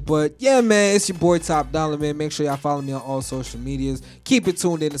 But yeah, man, it's your boy Top Dollar, man. Make sure y'all follow me on all social medias. Keep it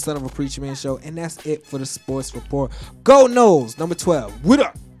tuned in, the Son of a Preacher Man Show, and that's it for the Sports Report. Go Noles, number 12. What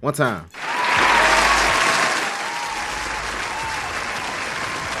up? One time.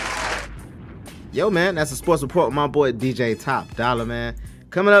 Yo, man, that's the Sports Report with my boy DJ Top Dollar, man.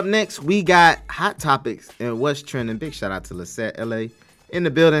 Coming up next, we got Hot Topics and What's Trending. Big shout out to Lissette, LA, in the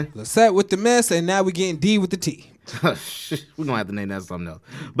building. Lissette with the mess, and now we getting D with the T. We're going to have to name that something else.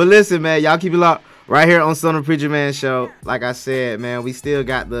 But listen, man, y'all keep it locked right here on Son of a Preacher Man Show. Like I said, man, we still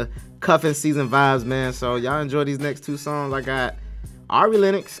got the cuffing season vibes, man. So y'all enjoy these next 2 songs. I got Ari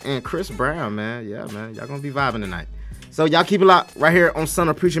Lennox and Chris Brown, man. Yeah, man, y'all going to be vibing tonight. So y'all keep it locked right here on Son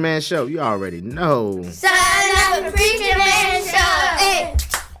of a Preacher Man Show. You already know. Son of a Preacher Man Show. Hey,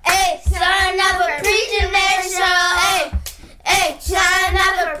 hey, Son of a Preacher Man Show. Hey, hey, Son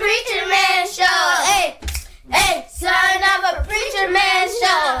of a Preacher Man Show. Hey, hey, Son of a Preacher Man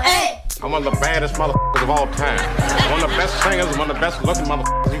Show. Hey. I'm one of the baddest motherfuckers of all time. One of the best singers, one of the best looking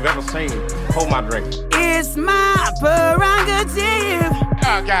motherfuckers you've ever seen. Hold my drink. It's my prerogative.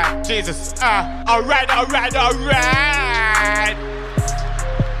 Oh, God, Jesus. All right.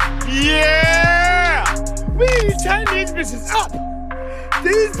 Yeah! We need to turn these bitches up.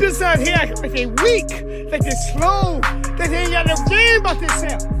 These bitches out here acting like they weak, like they slow, like they ain't got no game about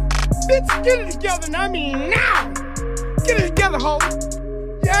themselves. Bitch, get it together, and I mean now. Get it together, ho.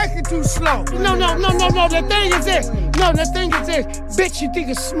 You're acting too slow. No. The thing is this. Bitch, you think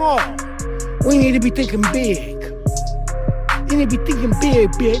it's small. We need to be thinking big. You need to be thinking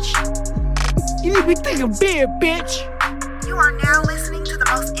big, bitch. You need to be thinking big, bitch. You are now listening to the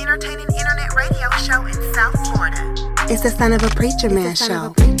most entertaining internet radio show in South Florida. It's the Son of a Preacher Man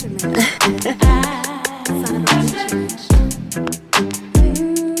Show.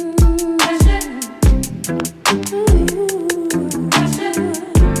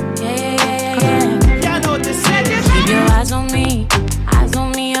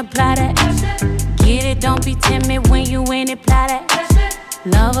 Apply that. Get it, don't be timid when you in it, apply that.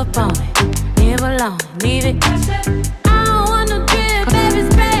 Love upon it, live alone, leave it. I don't want no drip, baby,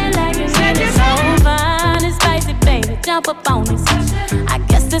 spread like it's so fine and spicy, baby. Jump up on it. I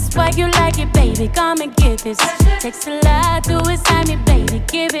guess this why you like it, baby? Come and get this. Takes a lot to excite me, baby.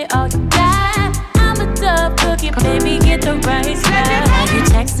 Give it all you got. I'm a tough cookie, baby. Get the right spot. Why you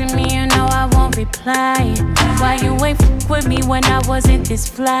texting me? You know I won't reply. Why you ain't f with me when I wasn't this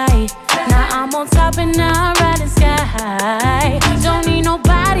fly? Now I'm on top and now I'm riding sky. Don't need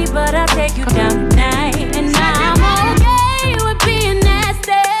nobody, but I'll take you down tonight. And now I'm okay with being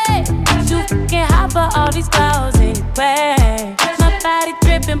nasty. Too fucking hot for all these clothes anyway. My body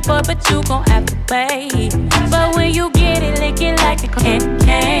dripping, boy, but you gon' have to pay. But when you get it, lick it like a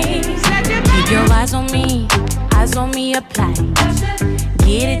candy. Keep your eyes on me, apply.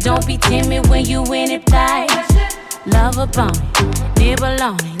 Get it, don't be timid when you in it, fly. Love a bone, nibble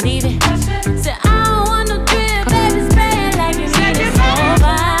on it, leave it. Say I don't want no drip, baby, spray it like you need it. So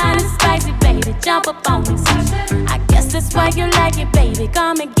fine and spicy, baby, jump up on this. I guess that's why you like it, baby.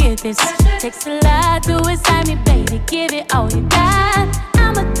 Come and get this. Takes a lot to excite me, baby. Give it all you got.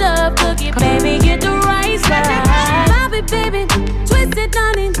 I'm a tough cookie, baby. Get the right side. Pop it, baby. Twist it,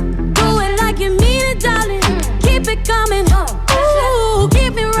 darling. Do it like you mean it, darling. Keep it coming. Ooh,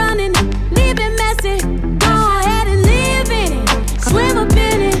 keep it running. Leave it messy. Go ahead and live in it. Swim up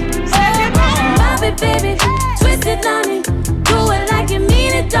in it. Pop it, baby. Twist it, darling. Do it like you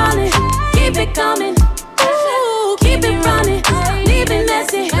mean it, darling. Keep it coming. Ooh, keep it running. Leave it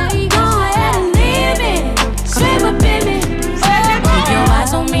messy. Go ahead and live in it. Swim up in it. Keep your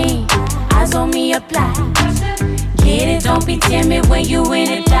eyes on me, apply. Get it, don't be timid when you in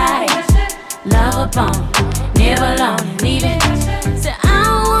it, die. Love upon it, never long, leave it. Say I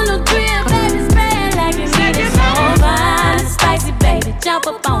don't want no drip, baby, spray it like you need it. So fine and spicy, baby, jump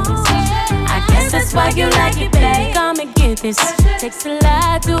up on this. I guess that's why you like it, baby. Come and get this. Takes a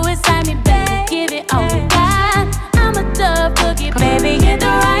lot to excite me, baby. Give it all you got. I'm a tough cookie, baby. Get the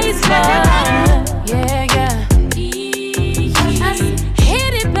right spot. Yeah, yeah.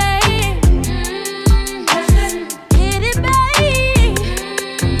 Hit it, babe. Hit it, babe.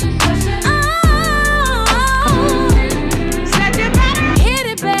 Oh, hit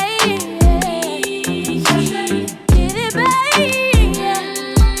it, babe. Hit it, babe.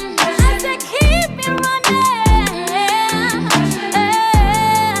 I said keep it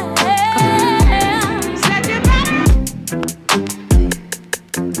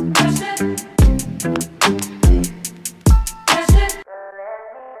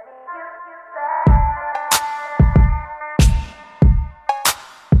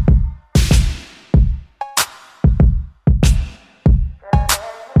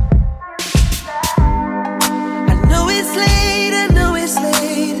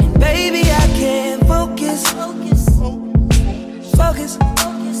Focus.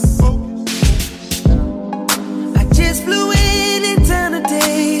 I just flew in town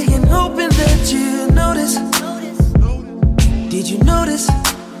today and hoping that you notice. Did you notice?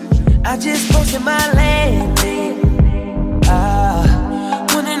 I just posted my landing.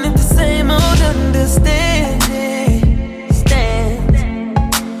 Wondering if the same old understanding stands.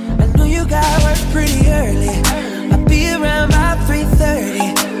 I know you got work pretty early. I'll be around by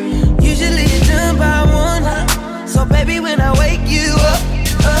 3:30. Usually you're done by 1. So baby, when I wake you up,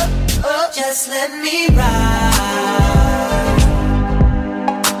 just let me ride.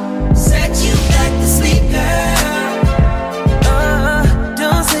 Set you back to sleep, girl.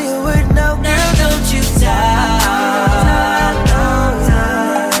 Don't say a word, no, girl, don't you die.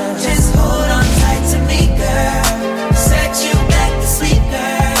 Just hold on tight to me, girl. Set you back to sleep,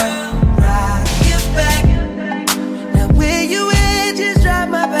 girl. Rock your back. Now where you at, just drive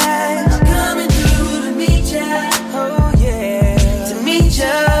my back. I'm coming through to meet ya. Oh yeah, to meet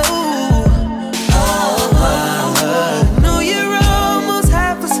ya. Oh,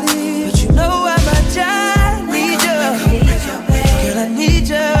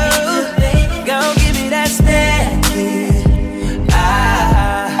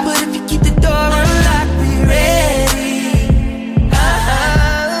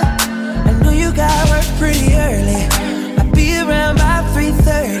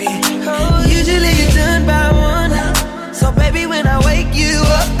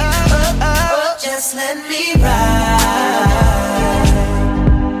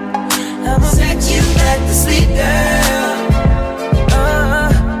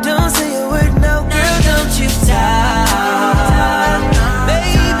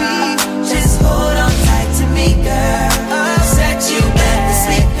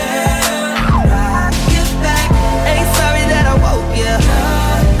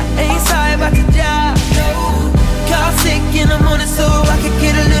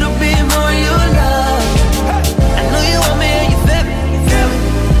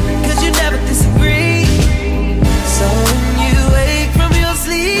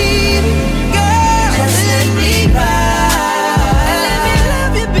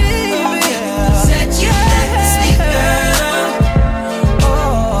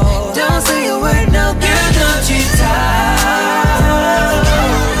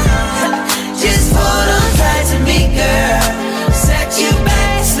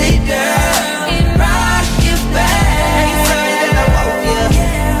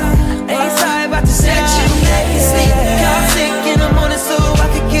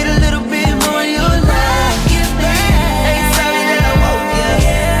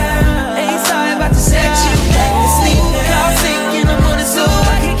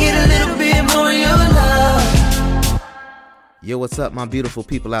 what's up, my beautiful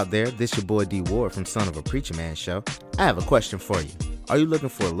people out there? This your boy D Ward from Son of a Preacher Man Show. I have a question for you. Are you looking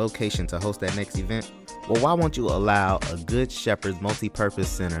for a location to host that next event? Well, why won't you allow a Good Shepherd's Multi-Purpose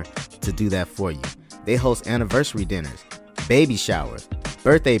Center to do that for you? They host anniversary dinners, baby showers,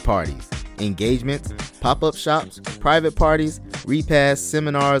 birthday parties, engagements, pop-up shops, private parties, repasts,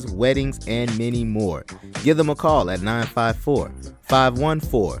 seminars, weddings, and many more. Give them a call at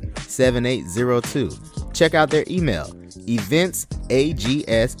 954-514-7802. Check out their email,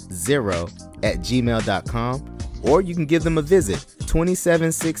 eventsags0@gmail.com, or you can give them a visit,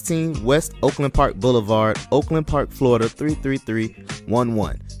 2716 West Oakland Park Boulevard, Oakland Park, Florida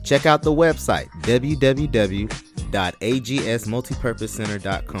 33311. Check out the website,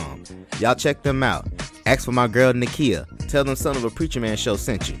 www.agsmultipurposecenter.com. Y'all check them out. Ask for my girl Nakia. Tell them Son of a Preacher Man Show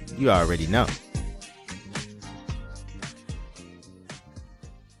sent you. You already know.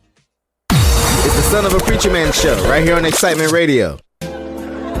 It's the Son of a Preacher Man Show right here on Excitement Radio. Girl,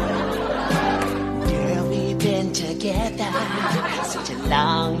 we've been together such a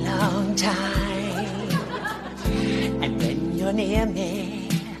long, long time. And when you're near me,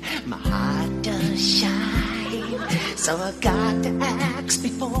 my heart does shine. So I got to ask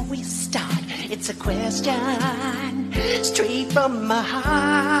before we start. It's a question straight from my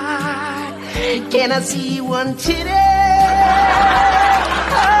heart. Can I see one titty?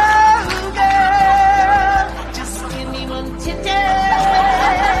 Oh, girl, just give me one titty.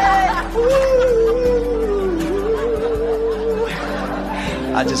 Ooh.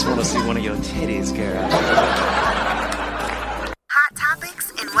 I just want to see one of your titties, girl. Hot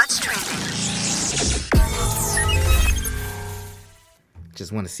topics and what's trending.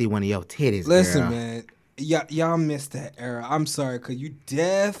 Just want to see one of your titties, Listen, girl. man. Y'all missed that era. I'm sorry, because you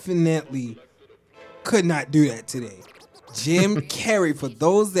definitely could not do that today. Jim Carrey, for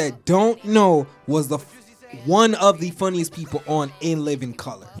those that don't know, was one of the funniest people on In Living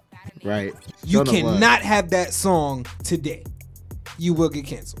Color. Right. You cannot have that song today. You will get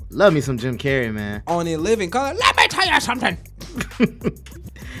canceled. Love me some Jim Carrey, man. On In Living Color, let me tell you something.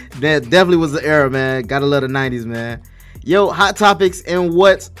 That definitely was the era, man. Gotta love the 90s, man. Yo, hot topics and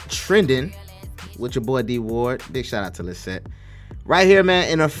what's trending with your boy D Ward. Big shout out to Lisette. Right here, man,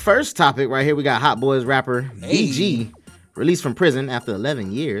 in the first topic, right here, we got Hot Boys rapper BG, released from prison after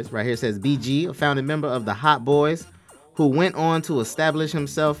 11 years. Right here says BG, a founding member of the Hot Boys, who went on to establish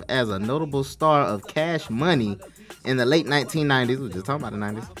himself as a notable star of Cash Money in the late 1990s. We were just talking about the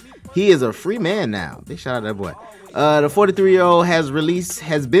 90s. He is a free man now. Big shout out to that boy. The 43-year-old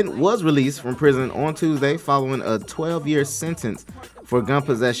was released from prison on Tuesday following a 12-year sentence for gun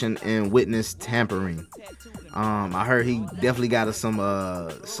possession and witness tampering. I heard he definitely got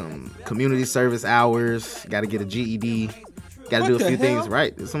some community service hours. Got to get a GED. Got to do a few things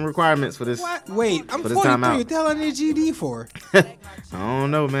right. There's some requirements for this. What? Wait, I'm for 43. this time out. What the hell I need a GED for? I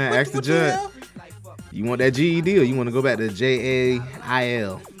don't know, man. Ask the judge. You want that GED or you want to go back to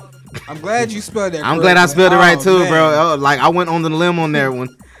JAIL? I'm glad you spelled that. I'm glad I spelled it right too, man. bro. Like I went on the limb on that one.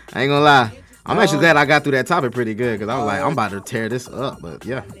 I ain't gonna lie. I'm actually glad I got through that topic pretty good because I was like, I'm about to tear this up. But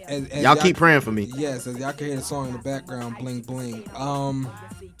yeah, as y'all keep praying for me. Yes, as y'all can hear the song in the background, bling bling.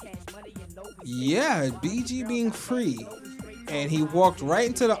 Yeah, BG being free, and he walked right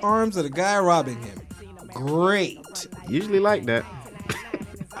into the arms of the guy robbing him. Great. Usually like that.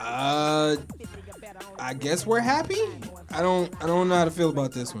 I guess we're happy. I don't know how to feel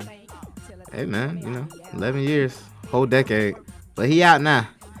about this one. Hey man, 11 years, whole decade, but he out now.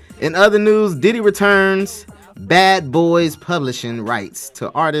 In other news, Diddy returns Bad Boys publishing rights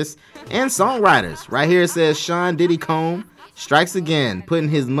to artists and songwriters. Right here it says Sean Diddy Combs strikes again, putting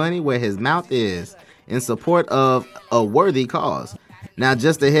his money where his mouth is in support of a worthy cause. Now,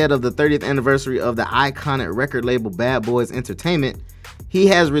 just ahead of the 30th anniversary of the iconic record label Bad Boys Entertainment, he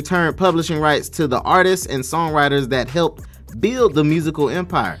has returned publishing rights to the artists and songwriters that helped build the musical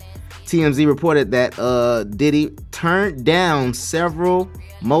empire. TMZ reported that Diddy turned down several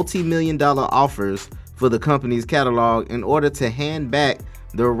multi-million-dollar offers for the company's catalog in order to hand back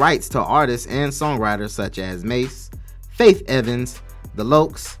the rights to artists and songwriters such as Mace, Faith Evans, The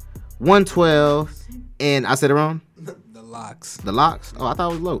Lokes, 112, and I said it wrong? The Lox. The Lox? Oh, I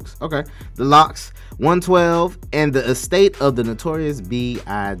thought it was Lokes. Okay. The Lox, 112, and the estate of the Notorious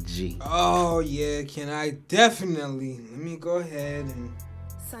B.I.G. Oh, yeah. Can I definitely... Let me go ahead and...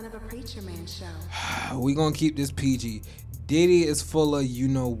 Son of a Preacher Man Show. We gonna keep this PG. Diddy is full of you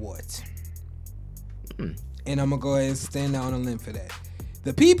know what. And I'm gonna go ahead and stand out on a limb for that.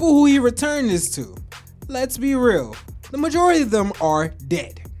 The people who he returned this to, let's be real, the majority of them are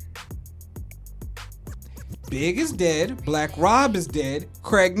dead. Big is dead, Black Rob is dead,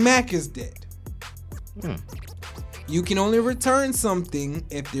 Craig Mack is dead. You can only return something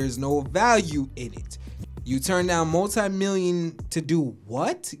if there's no value in it. You turn down multi-million to do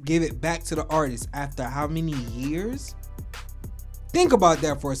what? Give it back to the artist after how many years? Think about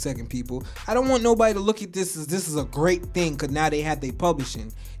that for a second, people. I don't want nobody to look at this as this is a great thing because now they have their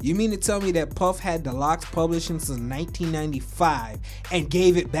publishing. You mean to tell me that Puff had the Locks publishing since 1995 and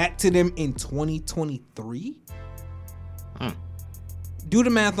gave it back to them in 2023? Do the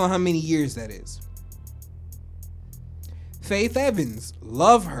math on how many years that is. Faith Evans,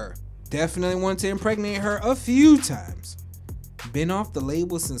 love her. Definitely wanted to impregnate her a few times. Been off the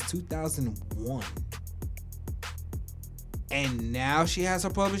label since 2001. And now she has her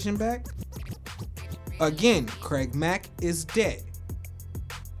publishing back? Again, Craig Mack is dead.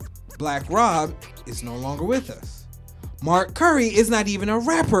 Black Rob is no longer with us. Mark Curry is not even a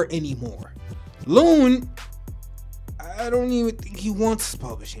rapper anymore. Loon, I don't even think he wants his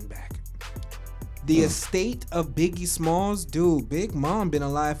publishing back. The estate of Biggie Smalls, dude, Big Mom been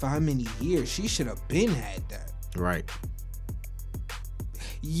alive for how many years? She should have been had that. Right.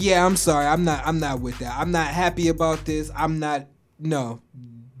 Yeah, I'm sorry. I'm not with that. I'm not happy about this. No.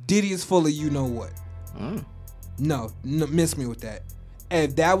 Diddy is full of you know what. No, miss me with that.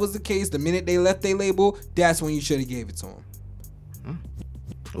 If that was the case, the minute they left their label, that's when you should have gave it to him.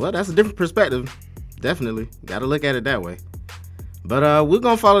 Well, that's a different perspective. Definitely. Got to look at it that way. But we're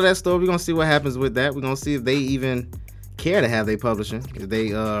going to follow that story. We're going to see what happens with that. We're going to see if they even care to have their publishing. If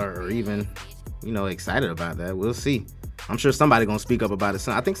they are even, excited about that. We'll see. I'm sure somebody going to speak up about it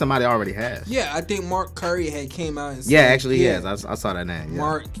soon. I think somebody already has. Yeah, I think Mark Curry had came out and said. Yeah, actually he has. I saw that name. Yeah.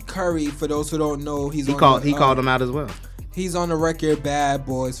 Mark Curry, for those who don't know, he called them out as well. He's on the record, Bad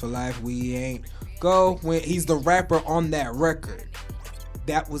Boys for Life, We Ain't Go. When he's the rapper on that record.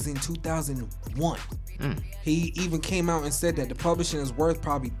 That was in 2001. He even came out and said that the publishing is worth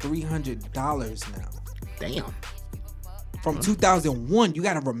probably $300 now. Damn. From 2001, you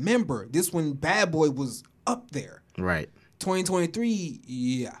got to remember, this when Bad Boy was up there. Right. 2023,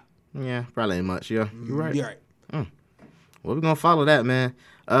 yeah. Yeah, probably ain't much, yeah. You're right. You're right. Well, we're going to follow that, man.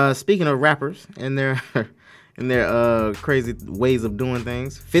 Speaking of rappers and their crazy ways of doing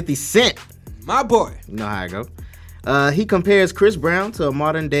things, 50 Cent. My boy. You know how I go. He compares Chris Brown to a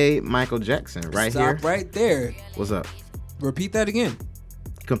modern day Michael Jackson here. Stop right there. What's up? Repeat that again.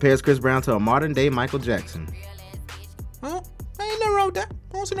 Compares Chris Brown to a modern day Michael Jackson. Well, ain't nothing wrong with that.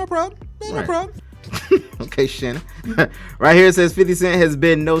 I don't see no problem. No problem. Okay, Shannon. Right here it says 50 Cent has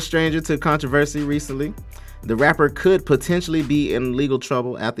been no stranger to controversy recently. The rapper could potentially be in legal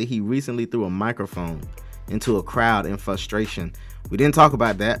trouble after he recently threw a microphone into a crowd in frustration. We didn't talk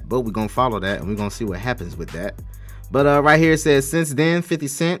about that, but we're going to follow that and we're going to see what happens with that. But right here it says, since then, 50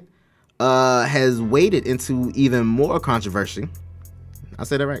 Cent has waded into even more controversy. I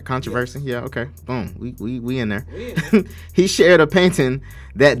said that right? Controversy? Yeah, okay. Boom. We in there. He shared a painting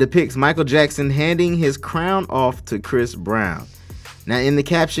that depicts Michael Jackson handing his crown off to Chris Brown. Now, in the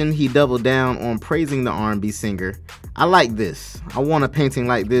caption, he doubled down on praising the R&B singer. I like this. I want a painting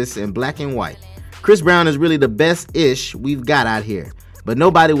like this in black and white. Chris Brown is really the best-ish we've got out here. But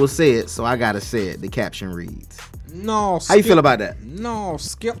nobody will say it, so I gotta say it. The caption reads. No, Skip. How you feel about that? No,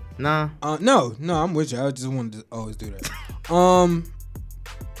 Skip. Nah. No, I'm with you. I just wanted to always do that.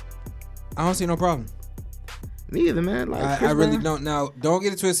 I don't see no problem. Me either, man. Like I really don't. Now, don't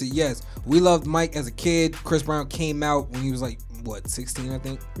get it twisted. Yes, we loved Mike as a kid. Chris Brown came out when he was like, 16, I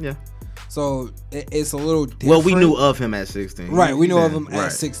think? Yeah. So, it's a little different. Well, we knew of him at 16. Right, we knew of him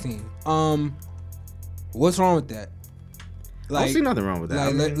at 16. What's wrong with that? I don't see nothing wrong with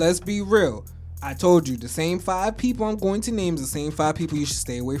that. Let's be real. I told you, the same 5 people I'm going to name is the same 5 people you should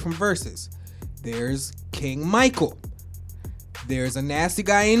stay away from verses. There's King Michael. There's a nasty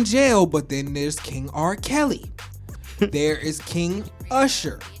guy in jail, but then there's King R. Kelly. There is King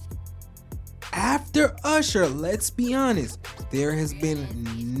Usher. After Usher, let's be honest, there has been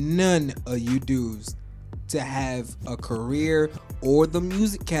none of you dudes to have a career or the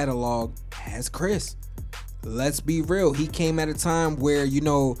music catalog as Chris. Let's be real. He came at a time where,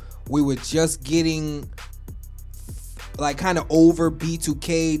 we were just getting like kind of over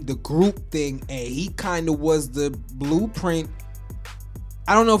B2K, the group thing, and he kind of was the blueprint.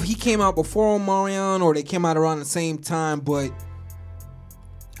 I don't know if he came out before Omarion or they came out around the same time, but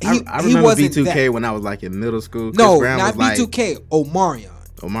I remember B2K when I was like in middle school. No, not B2K,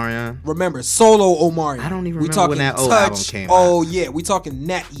 Omarion. Remember, solo Omarion. I don't even remember when that old album came out. Oh yeah, we talking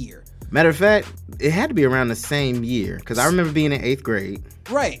that year. Matter of fact, it had to be around the same year because I remember being in 8th grade.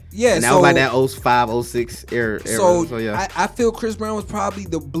 Right. Yeah. And that was like that 05, 06 era. So yeah. I feel Chris Brown was probably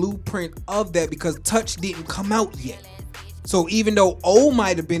the blueprint of that because Touch didn't come out yet. So even though O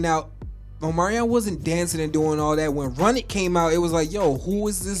might have been out, Omarion wasn't dancing and doing all that. When Run It came out, it was like, yo, who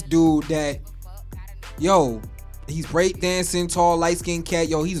is this dude that, yo, he's break dancing, tall, light skinned cat,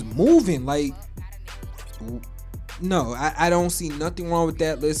 yo, he's moving like. No, I don't see nothing wrong with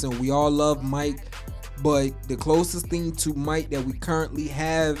that. Listen, we all love Mike, but the closest thing to Mike that we currently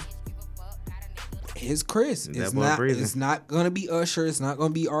have is Chris. It's not gonna be Usher. It's not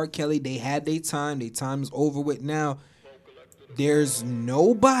gonna be R. Kelly. They had their time. Their time is over with now. There's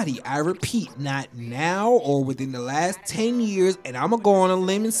nobody, I repeat, not now or within the last 10 years, and I'm gonna go on a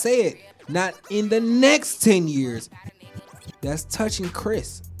limb and say it, not in the next 10 years, that's touching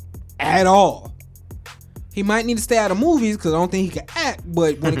Chris at all. He might need to stay out of movies because I don't think he can act,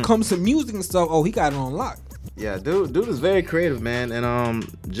 but when it comes to music and stuff, he got it on lock. Yeah, dude is very creative, man, and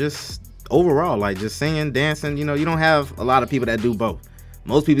just overall, like just singing, dancing, you don't have a lot of people that do both.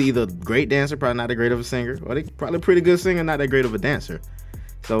 Most people either great dancer, probably not that great of a singer, or they probably pretty good singer, not that great of a dancer.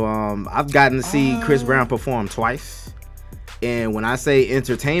 So I've gotten to see Chris Brown perform twice, and when I say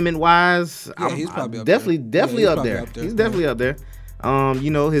entertainment wise, he's probably up definitely up there. He's definitely up there.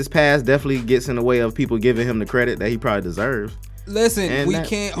 His past definitely gets in the way of people giving him the credit that he probably deserves. Listen, we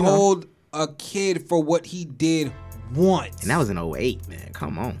can't hold a kid for what he did once. And that was in 2008, man.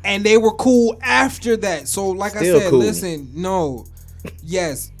 Come on. And they were cool after that. So like Still I said, cool. listen, no.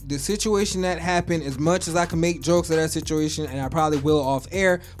 Yes, the situation that happened, as much as I can make jokes of that situation, and I probably will off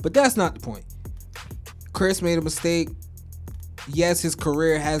air, but that's not the point. Chris made a mistake. Yes, his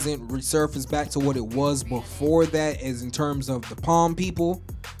career hasn't resurfaced back to what it was before that, as in terms of the Palm people.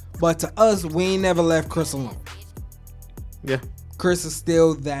 But to us, we ain't never left Chris alone. Yeah. Chris is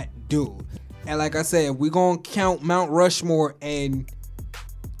still that dude. And like I said, we're going to count Mount Rushmore and,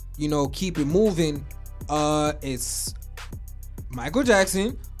 keep it moving. It's Michael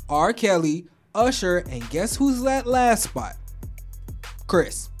Jackson, R. Kelly, Usher, and guess who's that last spot?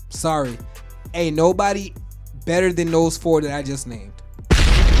 Chris. Sorry. Ain't nobody better than those four that I just named.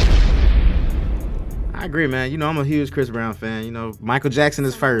 I agree, man. I'm a huge Chris Brown fan. Michael Jackson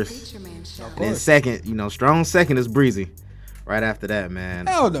is first. Then second, strong second is Breezy. Right after that, man.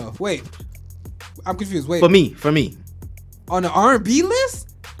 Hell no. Wait. I'm confused. Wait. For me. On the R&B list?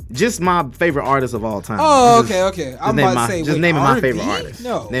 Just my favorite artist of all time. Oh, okay. I'm about to say, just naming R&B? my favorite artist.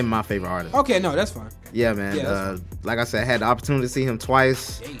 No. Naming my favorite artist. Okay, no, that's fine. Yeah, man. Like I said, I had the opportunity to see him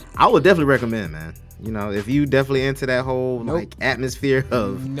twice. I would definitely recommend, man. If you definitely into that whole atmosphere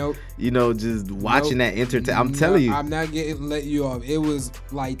of just watching that entertain. I'm telling you. I'm not let you off. It was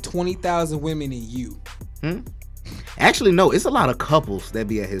like 20,000 women in you. Actually, no, it's a lot of couples that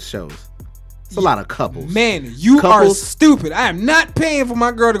be at his shows. It's a lot of couples. Man, you are stupid. I am not paying for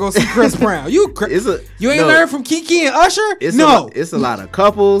my girl to go see Chris Brown. You ain't learned from Kiki and Usher? It's a lot of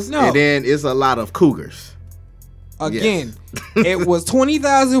couples, and then it's a lot of cougars. Again, it was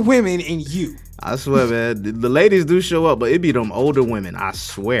 20,000 women in you. I swear, man. The ladies do show up, but it be them older women. I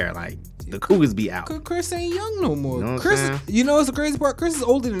swear, like the cougars be out. Chris ain't young no more. You know Chris, what's the crazy part? Chris is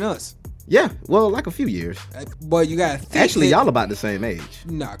older than us. Yeah, well, like a few years. But you gotta think. Actually, y'all about the same age.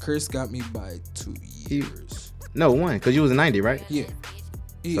 Nah, Chris got me by 2 years. No, 1, because you was in 90, right? Yeah.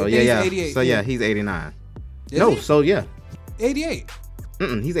 So yeah. 88, so he's 89. Is he? So yeah. 88.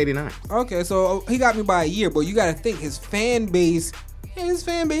 He's 89. Okay, so he got me by a year, but you gotta think his fan base ain't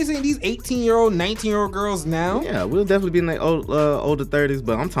these 18-year-old, 19-year-old girls now. Yeah, we'll definitely be in the older 30s,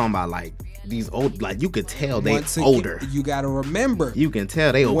 but I'm talking about like these old, like you could tell they older. You gotta remember. You can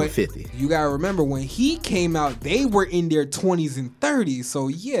tell they over 50. You gotta remember when he came out, they were in their 20s and 30s. So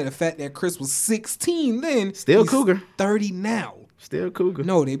yeah, the fact that Chris was 16 then, still cougar. 30 now. Still cougar.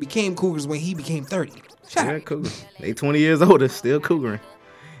 No, they became cougars when he became 30. Still cougar. They 20 years older, still cougaring.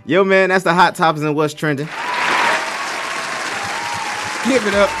 Yo, man, that's the hot topics and what's trending. Give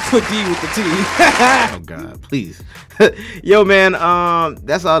it up for D with the T. Oh God, please. Yo, man,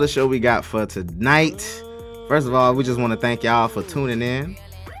 that's all the show we got for tonight. First of all, we just want to thank y'all for tuning in.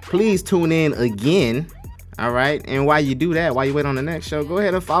 Please tune in again. All right. And while you do that, while you wait on the next show, go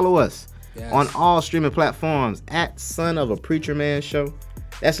ahead and follow us on all streaming platforms at Son of a Preacher Man Show.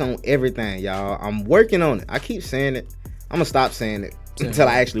 That's on everything, y'all. I'm working on it. I keep saying it. I'm gonna stop saying it until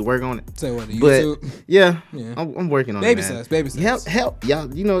I actually work on it. Say what? YouTube? Yeah. I'm working on baby it, man. Baby steps. Help, y'all.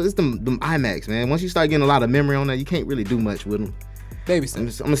 It's them IMAX, man. Once you start getting a lot of memory on that, you can't really do much with them. Baby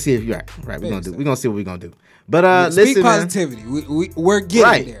steps. I'm gonna see if you're right. We're gonna see what we're gonna do. But speak listen, positivity. We're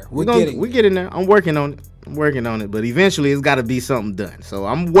getting there. We're getting there. I'm working on it. But eventually it's got to be something done. So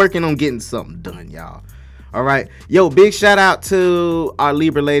I'm working on getting something done, y'all. All right. Yo, big shout out to our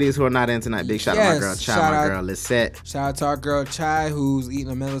Libra ladies who are not in tonight. Big shout out to my girl Chai, my girl Lisette. Shout out to our girl Chai, who's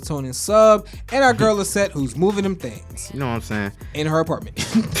eating a melatonin sub, and our girl Lisette, who's moving them things. You know what I'm saying? In her apartment.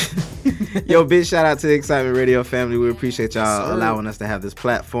 Yo, big shout out to the Excitement Radio family. We appreciate y'all allowing us to have this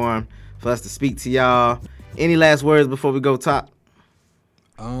platform for us to speak to y'all. Any last words before we go top?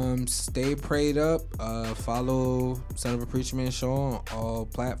 Stay prayed up. Follow Son of a Preacher Man Show on all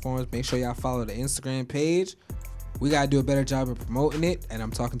platforms. Make sure y'all follow the Instagram page. We gotta do a better job of promoting it, and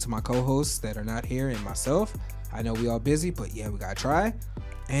I'm talking to my co-hosts that are not here and myself. I know we all busy, but yeah, we gotta try.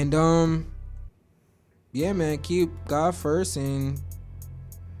 And yeah, man, keep God first and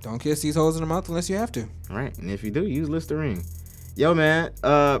don't kiss these hoes in the mouth unless you have to. All right, and if you do, use Listerine. Yo, man,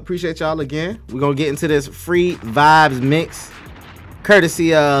 appreciate y'all again. We're gonna get into this free vibes mix,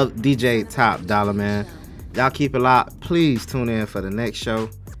 courtesy of DJ Top Dollar, man. Y'all keep it locked. Please tune in for the next show.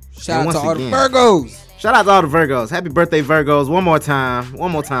 Shout out to all the Virgos. Shout out to all the Virgos. Happy birthday, Virgos. One more time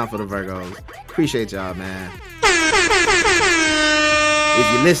for the Virgos. Appreciate y'all, man.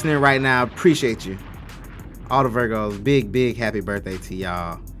 If you're listening right now, appreciate you. All the Virgos, big happy birthday to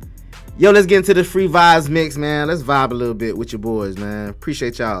y'all. Yo, let's get into the free vibes mix, man. Let's vibe a little bit with your boys, man.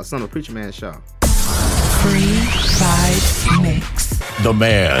 Appreciate y'all. Son of a Preacher Man Show. Free vibes mix. The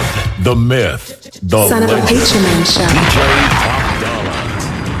man, the myth, the Son of a Preacher Man Show. DJ Top Dollar.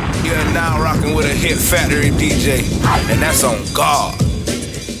 You're now rocking with a Hit Factory DJ, and that's on God.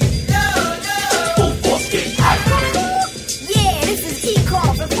 Yeah, this is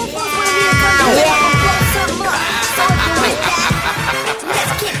T-Call from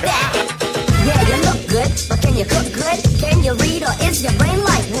Yeah, you look good, but can you cook good? Can you read, or is your brain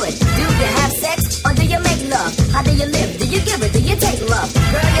like wood? Do you have sex, or do you make love? How do you live? Do you give it? Do you take love?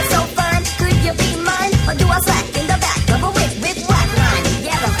 Girl, you're so fine, could you be mine? Or do I slack in the back of a whip with white line?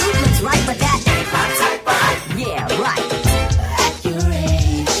 Yeah, the food looks right, but that ain't my type, right? Yeah, right. At your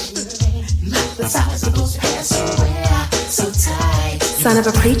age, not the size of those pants you wear, so tight. Son of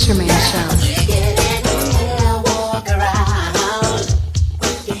a Preacher Man Show.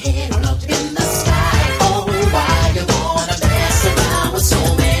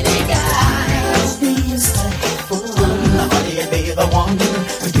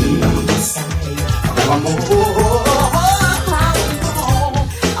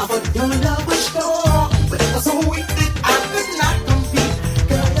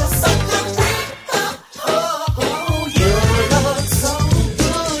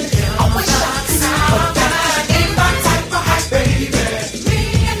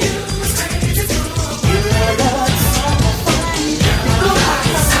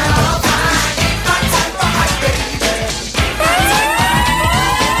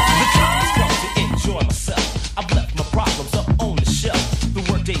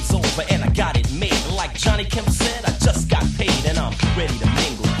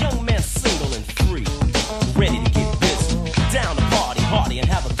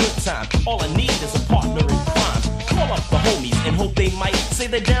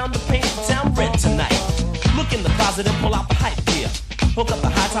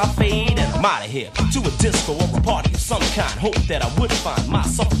 Hope that I would find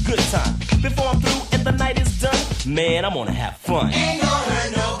myself a good time before I'm through and the night is done. Man, I'm gonna have fun. Ain't gonna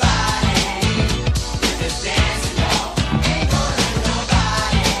hurt nobody. Just dancing on. Ain't gonna hurt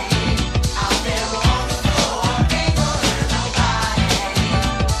nobody. Out there on the floor. Ain't gonna hurt nobody.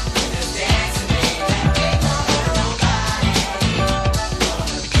 Just dancing, baby. Ain't gonna hurt nobody.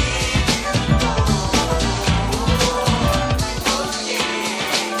 Gonna give you more. Oh, yeah.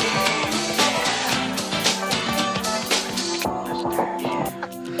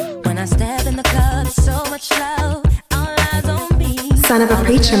 When I step in the club, so much love, all eyes on me. Son of a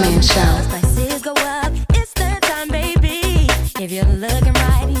Preacher Man Show. Prices go up, it's that time, baby. If you're looking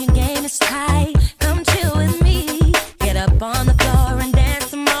right and your game is tight, come chill with me. Get up on the floor and dance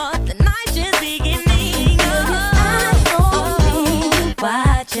some more. The night just beginning.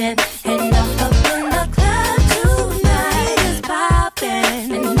 Watching and up in the club tonight is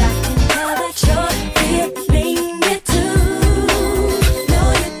popping, and I can tell that you're feeling it too. No,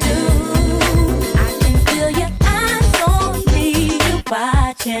 you do. I can feel your eyes on me. You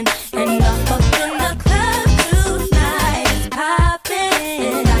watching and up in the club tonight is popping.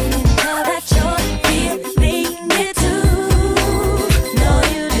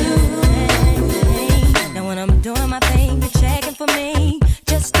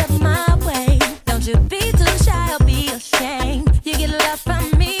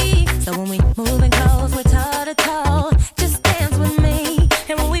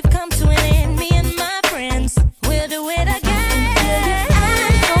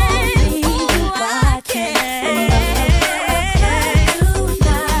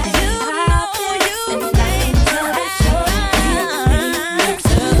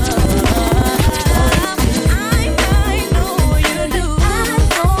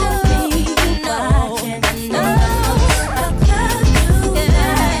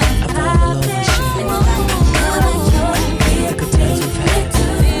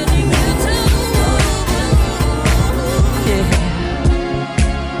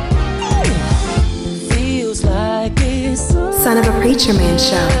 Preacher Man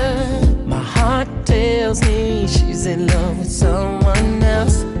Show. My heart tells me she's in love with someone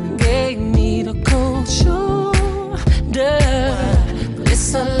else. Gave me the cold shoulder. But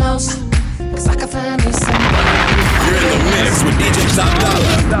it's a loss, 'cause I can find me somebody. You're in the mix with DJ Top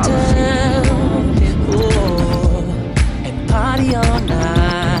Dollar. And party all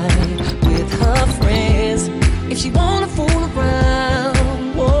night with her friends. If she wanna fool around,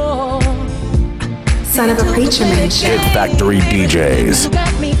 whoa. Son of a Preacher Man Show. Hit Factory DJs. You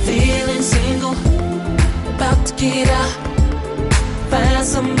got me feeling single, about to get out, find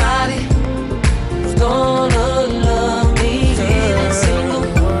somebody who's gonna love me. Feeling single,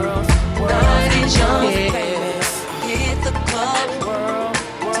 night is young, hit the club,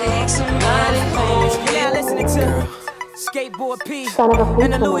 take somebody home. You're now listening to Skateboard P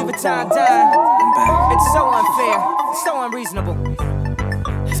and the Louis Vuitton dime. It's so unfair, so unreasonable.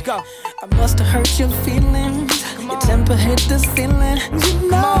 Let's go. I must have hurt your feelings. Your temper hit the ceiling. You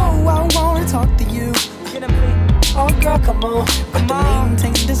know I wanna talk to you. Oh girl, come on. But to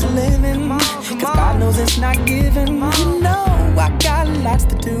maintain this living, 'cause God knows it's not given. You know I got lots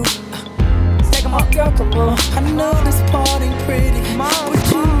to do. Oh girl, come on. I know this part ain't pretty, but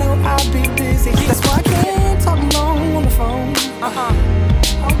you know I'll be busy. That's why I can't talk long on the phone.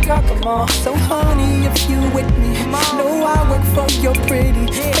 Oh girl, come on. So honey, if you with me, know I work for your pretty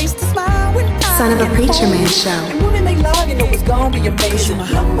face to smile when Son of a Preacher Man Show. And when they love, you know it's gonna be amazing.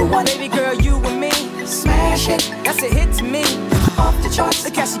 Number one, baby girl, you and me. Smash it, that's a hit to me. Off the charts,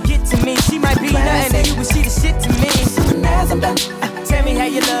 look how she get to me. She might be nothing to you, but she the shit to me. Soon as I'm done, tell me how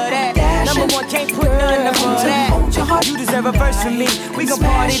you love that. Number one, can't put nothing above that. You deserve a verse from me. We gon'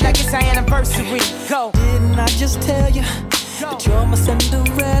 party like it's our anniversary. Go. Didn't I just tell you that you're my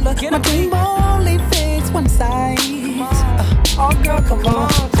Cinderella? My dream only fits one size. Oh girl, come on.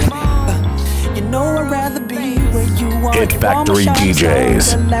 You know I'd rather be where you are. Hit Factory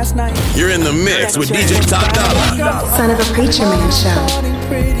DJs. You're in the mix with DJ Top Dollar. Son of a Preacher Man Show.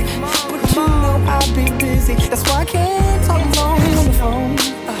 Pretty, but you know I'll be busy. That's why I can't talk long on the phone.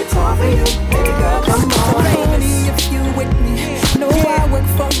 It's all for you, baby girl. Come on, honey, if you with me, know I work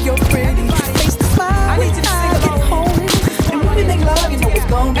for your pretty face to smile when I get home. And when we make love, you know it's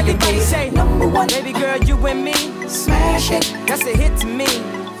gonna be amazing. Number one, baby girl, you and me. Smash it, that's a hit to me.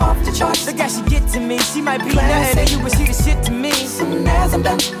 Off the charts, look how she get to me. She might be nothing to you, but she the shit to me. Soon as I'm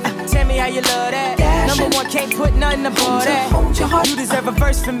done, tell me how you love that. Number one, can't put nothing above that. You deserve a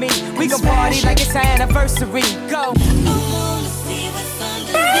verse from me. We gon' party like it's our anniversary. Go.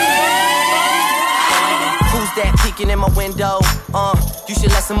 Who's that peeking in my window? You should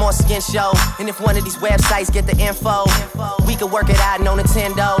let some more skin show. And if one of these websites get the info, we could work it out, no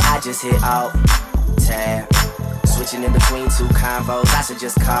Nintendo. I just hit alt, tab, switching in between two convos. I should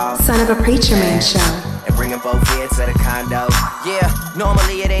just call Son of a Preacher Man Show. And bring them both here to the condo. Yeah,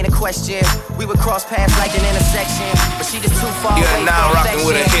 normally it ain't a question. We would cross paths like an intersection, but she just too far away. You're now rocking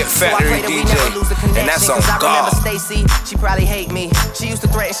with a Hit Factory DJ, and that's on I God. remember Stacy, she probably hate me. She used to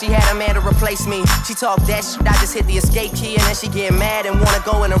threaten she had a man to replace me. She talked that shit, I just hit the escape key, and then she get mad and wanna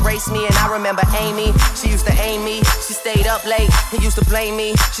go and erase me. And I remember Amy, she used to aim me. She stayed up late and used to blame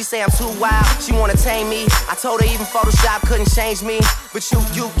me. She say I'm too wild, she wanna tame me. I told her even Photoshop couldn't change me. But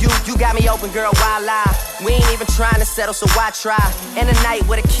you got me open, girl, why lie? We ain't even trying to settle, so why try? In the night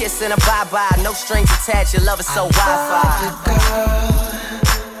with a kiss and a bye-bye. No strings attached, your love is so Wi-Fi.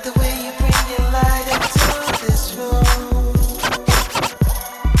 the way you bring your light into this room.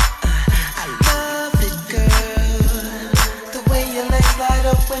 I love it, girl. The way your legs light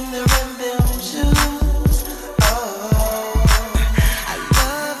up when they're in them shoes. Oh, I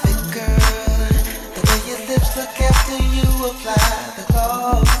love it, girl. The way your lips look after you apply the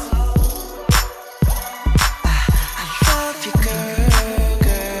gloss. I love you, girl.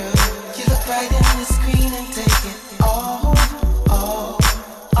 You look right in the screen and take it all.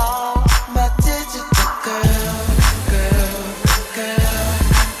 My digital girl.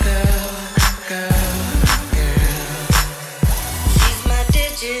 She's my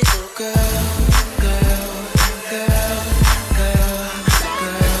digital girl.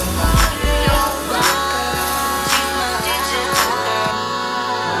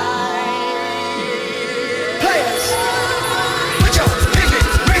 Players, put your pinky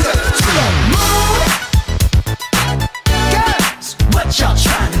rings up to the moon. Girls, what y'all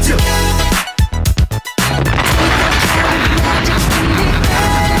trying to do?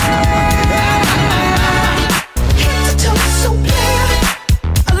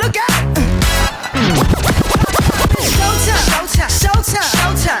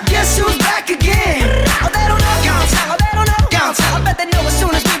 Showtime. Guess who's back again? Oh, they don't know. Gone time. I bet they know as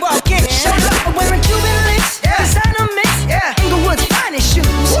soon as we walk in. Show up, wearing Cuban links. Designer mix. Inglewood's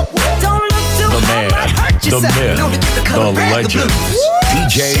legends.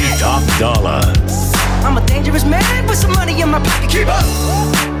 DJ Top Dollar. I'm a dangerous man with some money in my pocket. Keep up.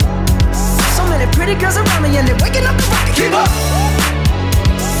 So many pretty girls around me and they're waking up the rocket. Keep up.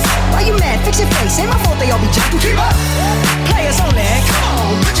 Why you mad? Fix your face. Ain't my fault they all be jacking. Keep up. Players only. Come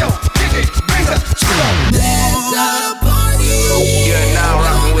on, put your pinky rings up. There's a party. You're now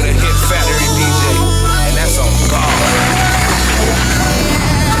rocking with a hit factory DJ, and that's on God.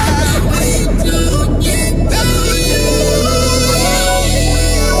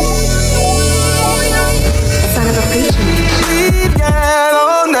 We've got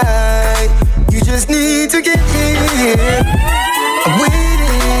all night. You just need to get in. I'm waiting.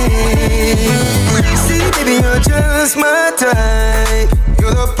 See, baby, you're just my type.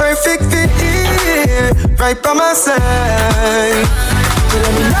 You're the perfect fit in, right by my side. So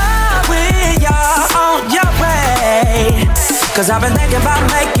let me know when you're on your way, 'cause I've been thinking about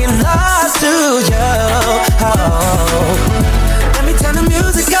making love to you. Oh. Let me turn the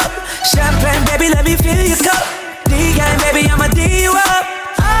music up. Champagne, baby, let me fill your cup. D-game, baby, I'ma D you up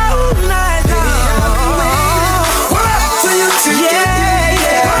all night long. So you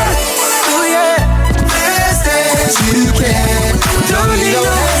can oh yeah. Best that you can. Don't need no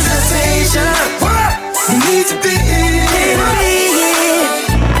hesitation. You need to be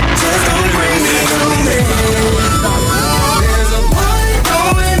just don't bring it on me. There's a party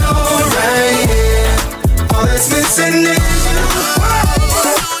going on right here. All that's missing is you.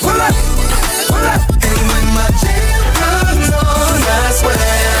 Pull up. And when my jam comes on, I swear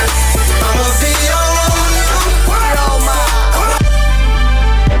I'ma be all on you.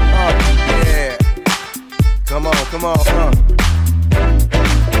 Oh, yeah. Come on.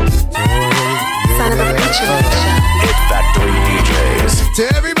 Son of a preacher man. Hit Factory DJs. To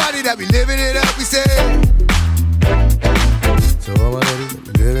everybody that be living it up, we say. So all my ladies that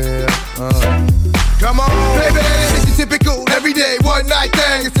be living it up. Come on, baby, it's your typical everyday one night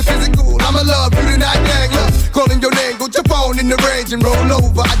thing. It's a physical. I'ma love you tonight, dang. Look, calling your name, go jump on in the range and roll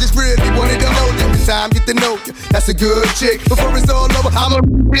over. I just really wanted to hold you. This time, get to know you. That's a good chick. Before it's all over, I'ma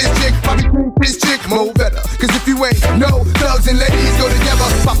this chick. Probably this chick more better. 'Cause if you ain't no thugs and ladies go together.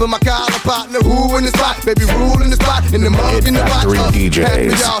 Popping my collar partner, who in the spot? Baby, rule in the spot, in the mug, in the box. Half of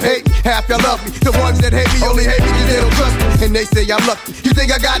y'all hate me, half y'all love me. The ones that hate me only hate me 'cause they don't trust me. And they say I'm lucky. You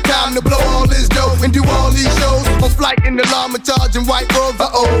think I got time to blow all this dough and do all these shows? On flight in the llama, charging white robes.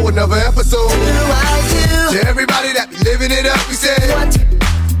 Uh-oh, another episode. To everybody that be living it up, we say what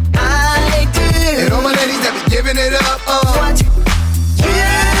I do. And all my ladies that be giving it up, what you do.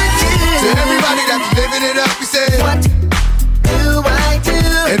 To everybody that be living it up, we say what do I do.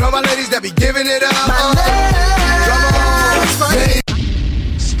 And all my ladies that be giving it up, come on. Hey.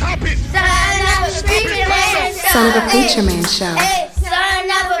 Stop it. Son of a preacher man show. Hey, son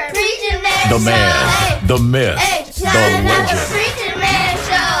of a preacher man The man, show. the myth, Hey, the son of a legend. preacher man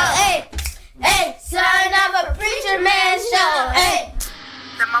show. Hey, son of a preacher man show. Hey.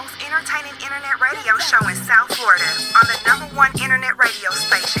 The most entertaining internet radio show in South Florida on the #1 internet radio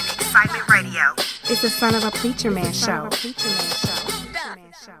station, Excitement Radio. It's the Son of a Preacher Man show.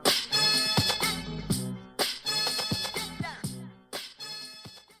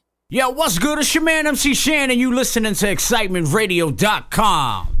 Yo, what's good? It's your man MC Shan, and you listening to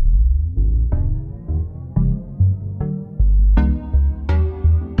ExcitementRadio.com.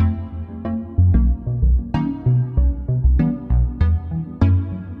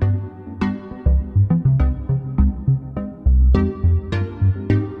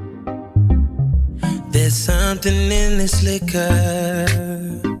 There's something in this liquor.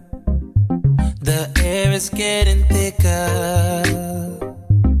 The air is getting thicker.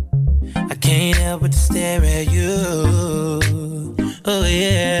 I can't help but stare at you. Oh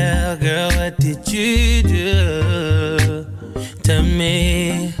yeah, girl, what did you do to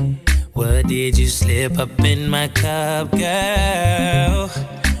me? What did you slip up in my cup, girl?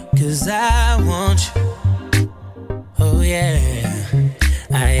 'Cause I want you. Oh yeah,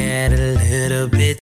 I had a little bit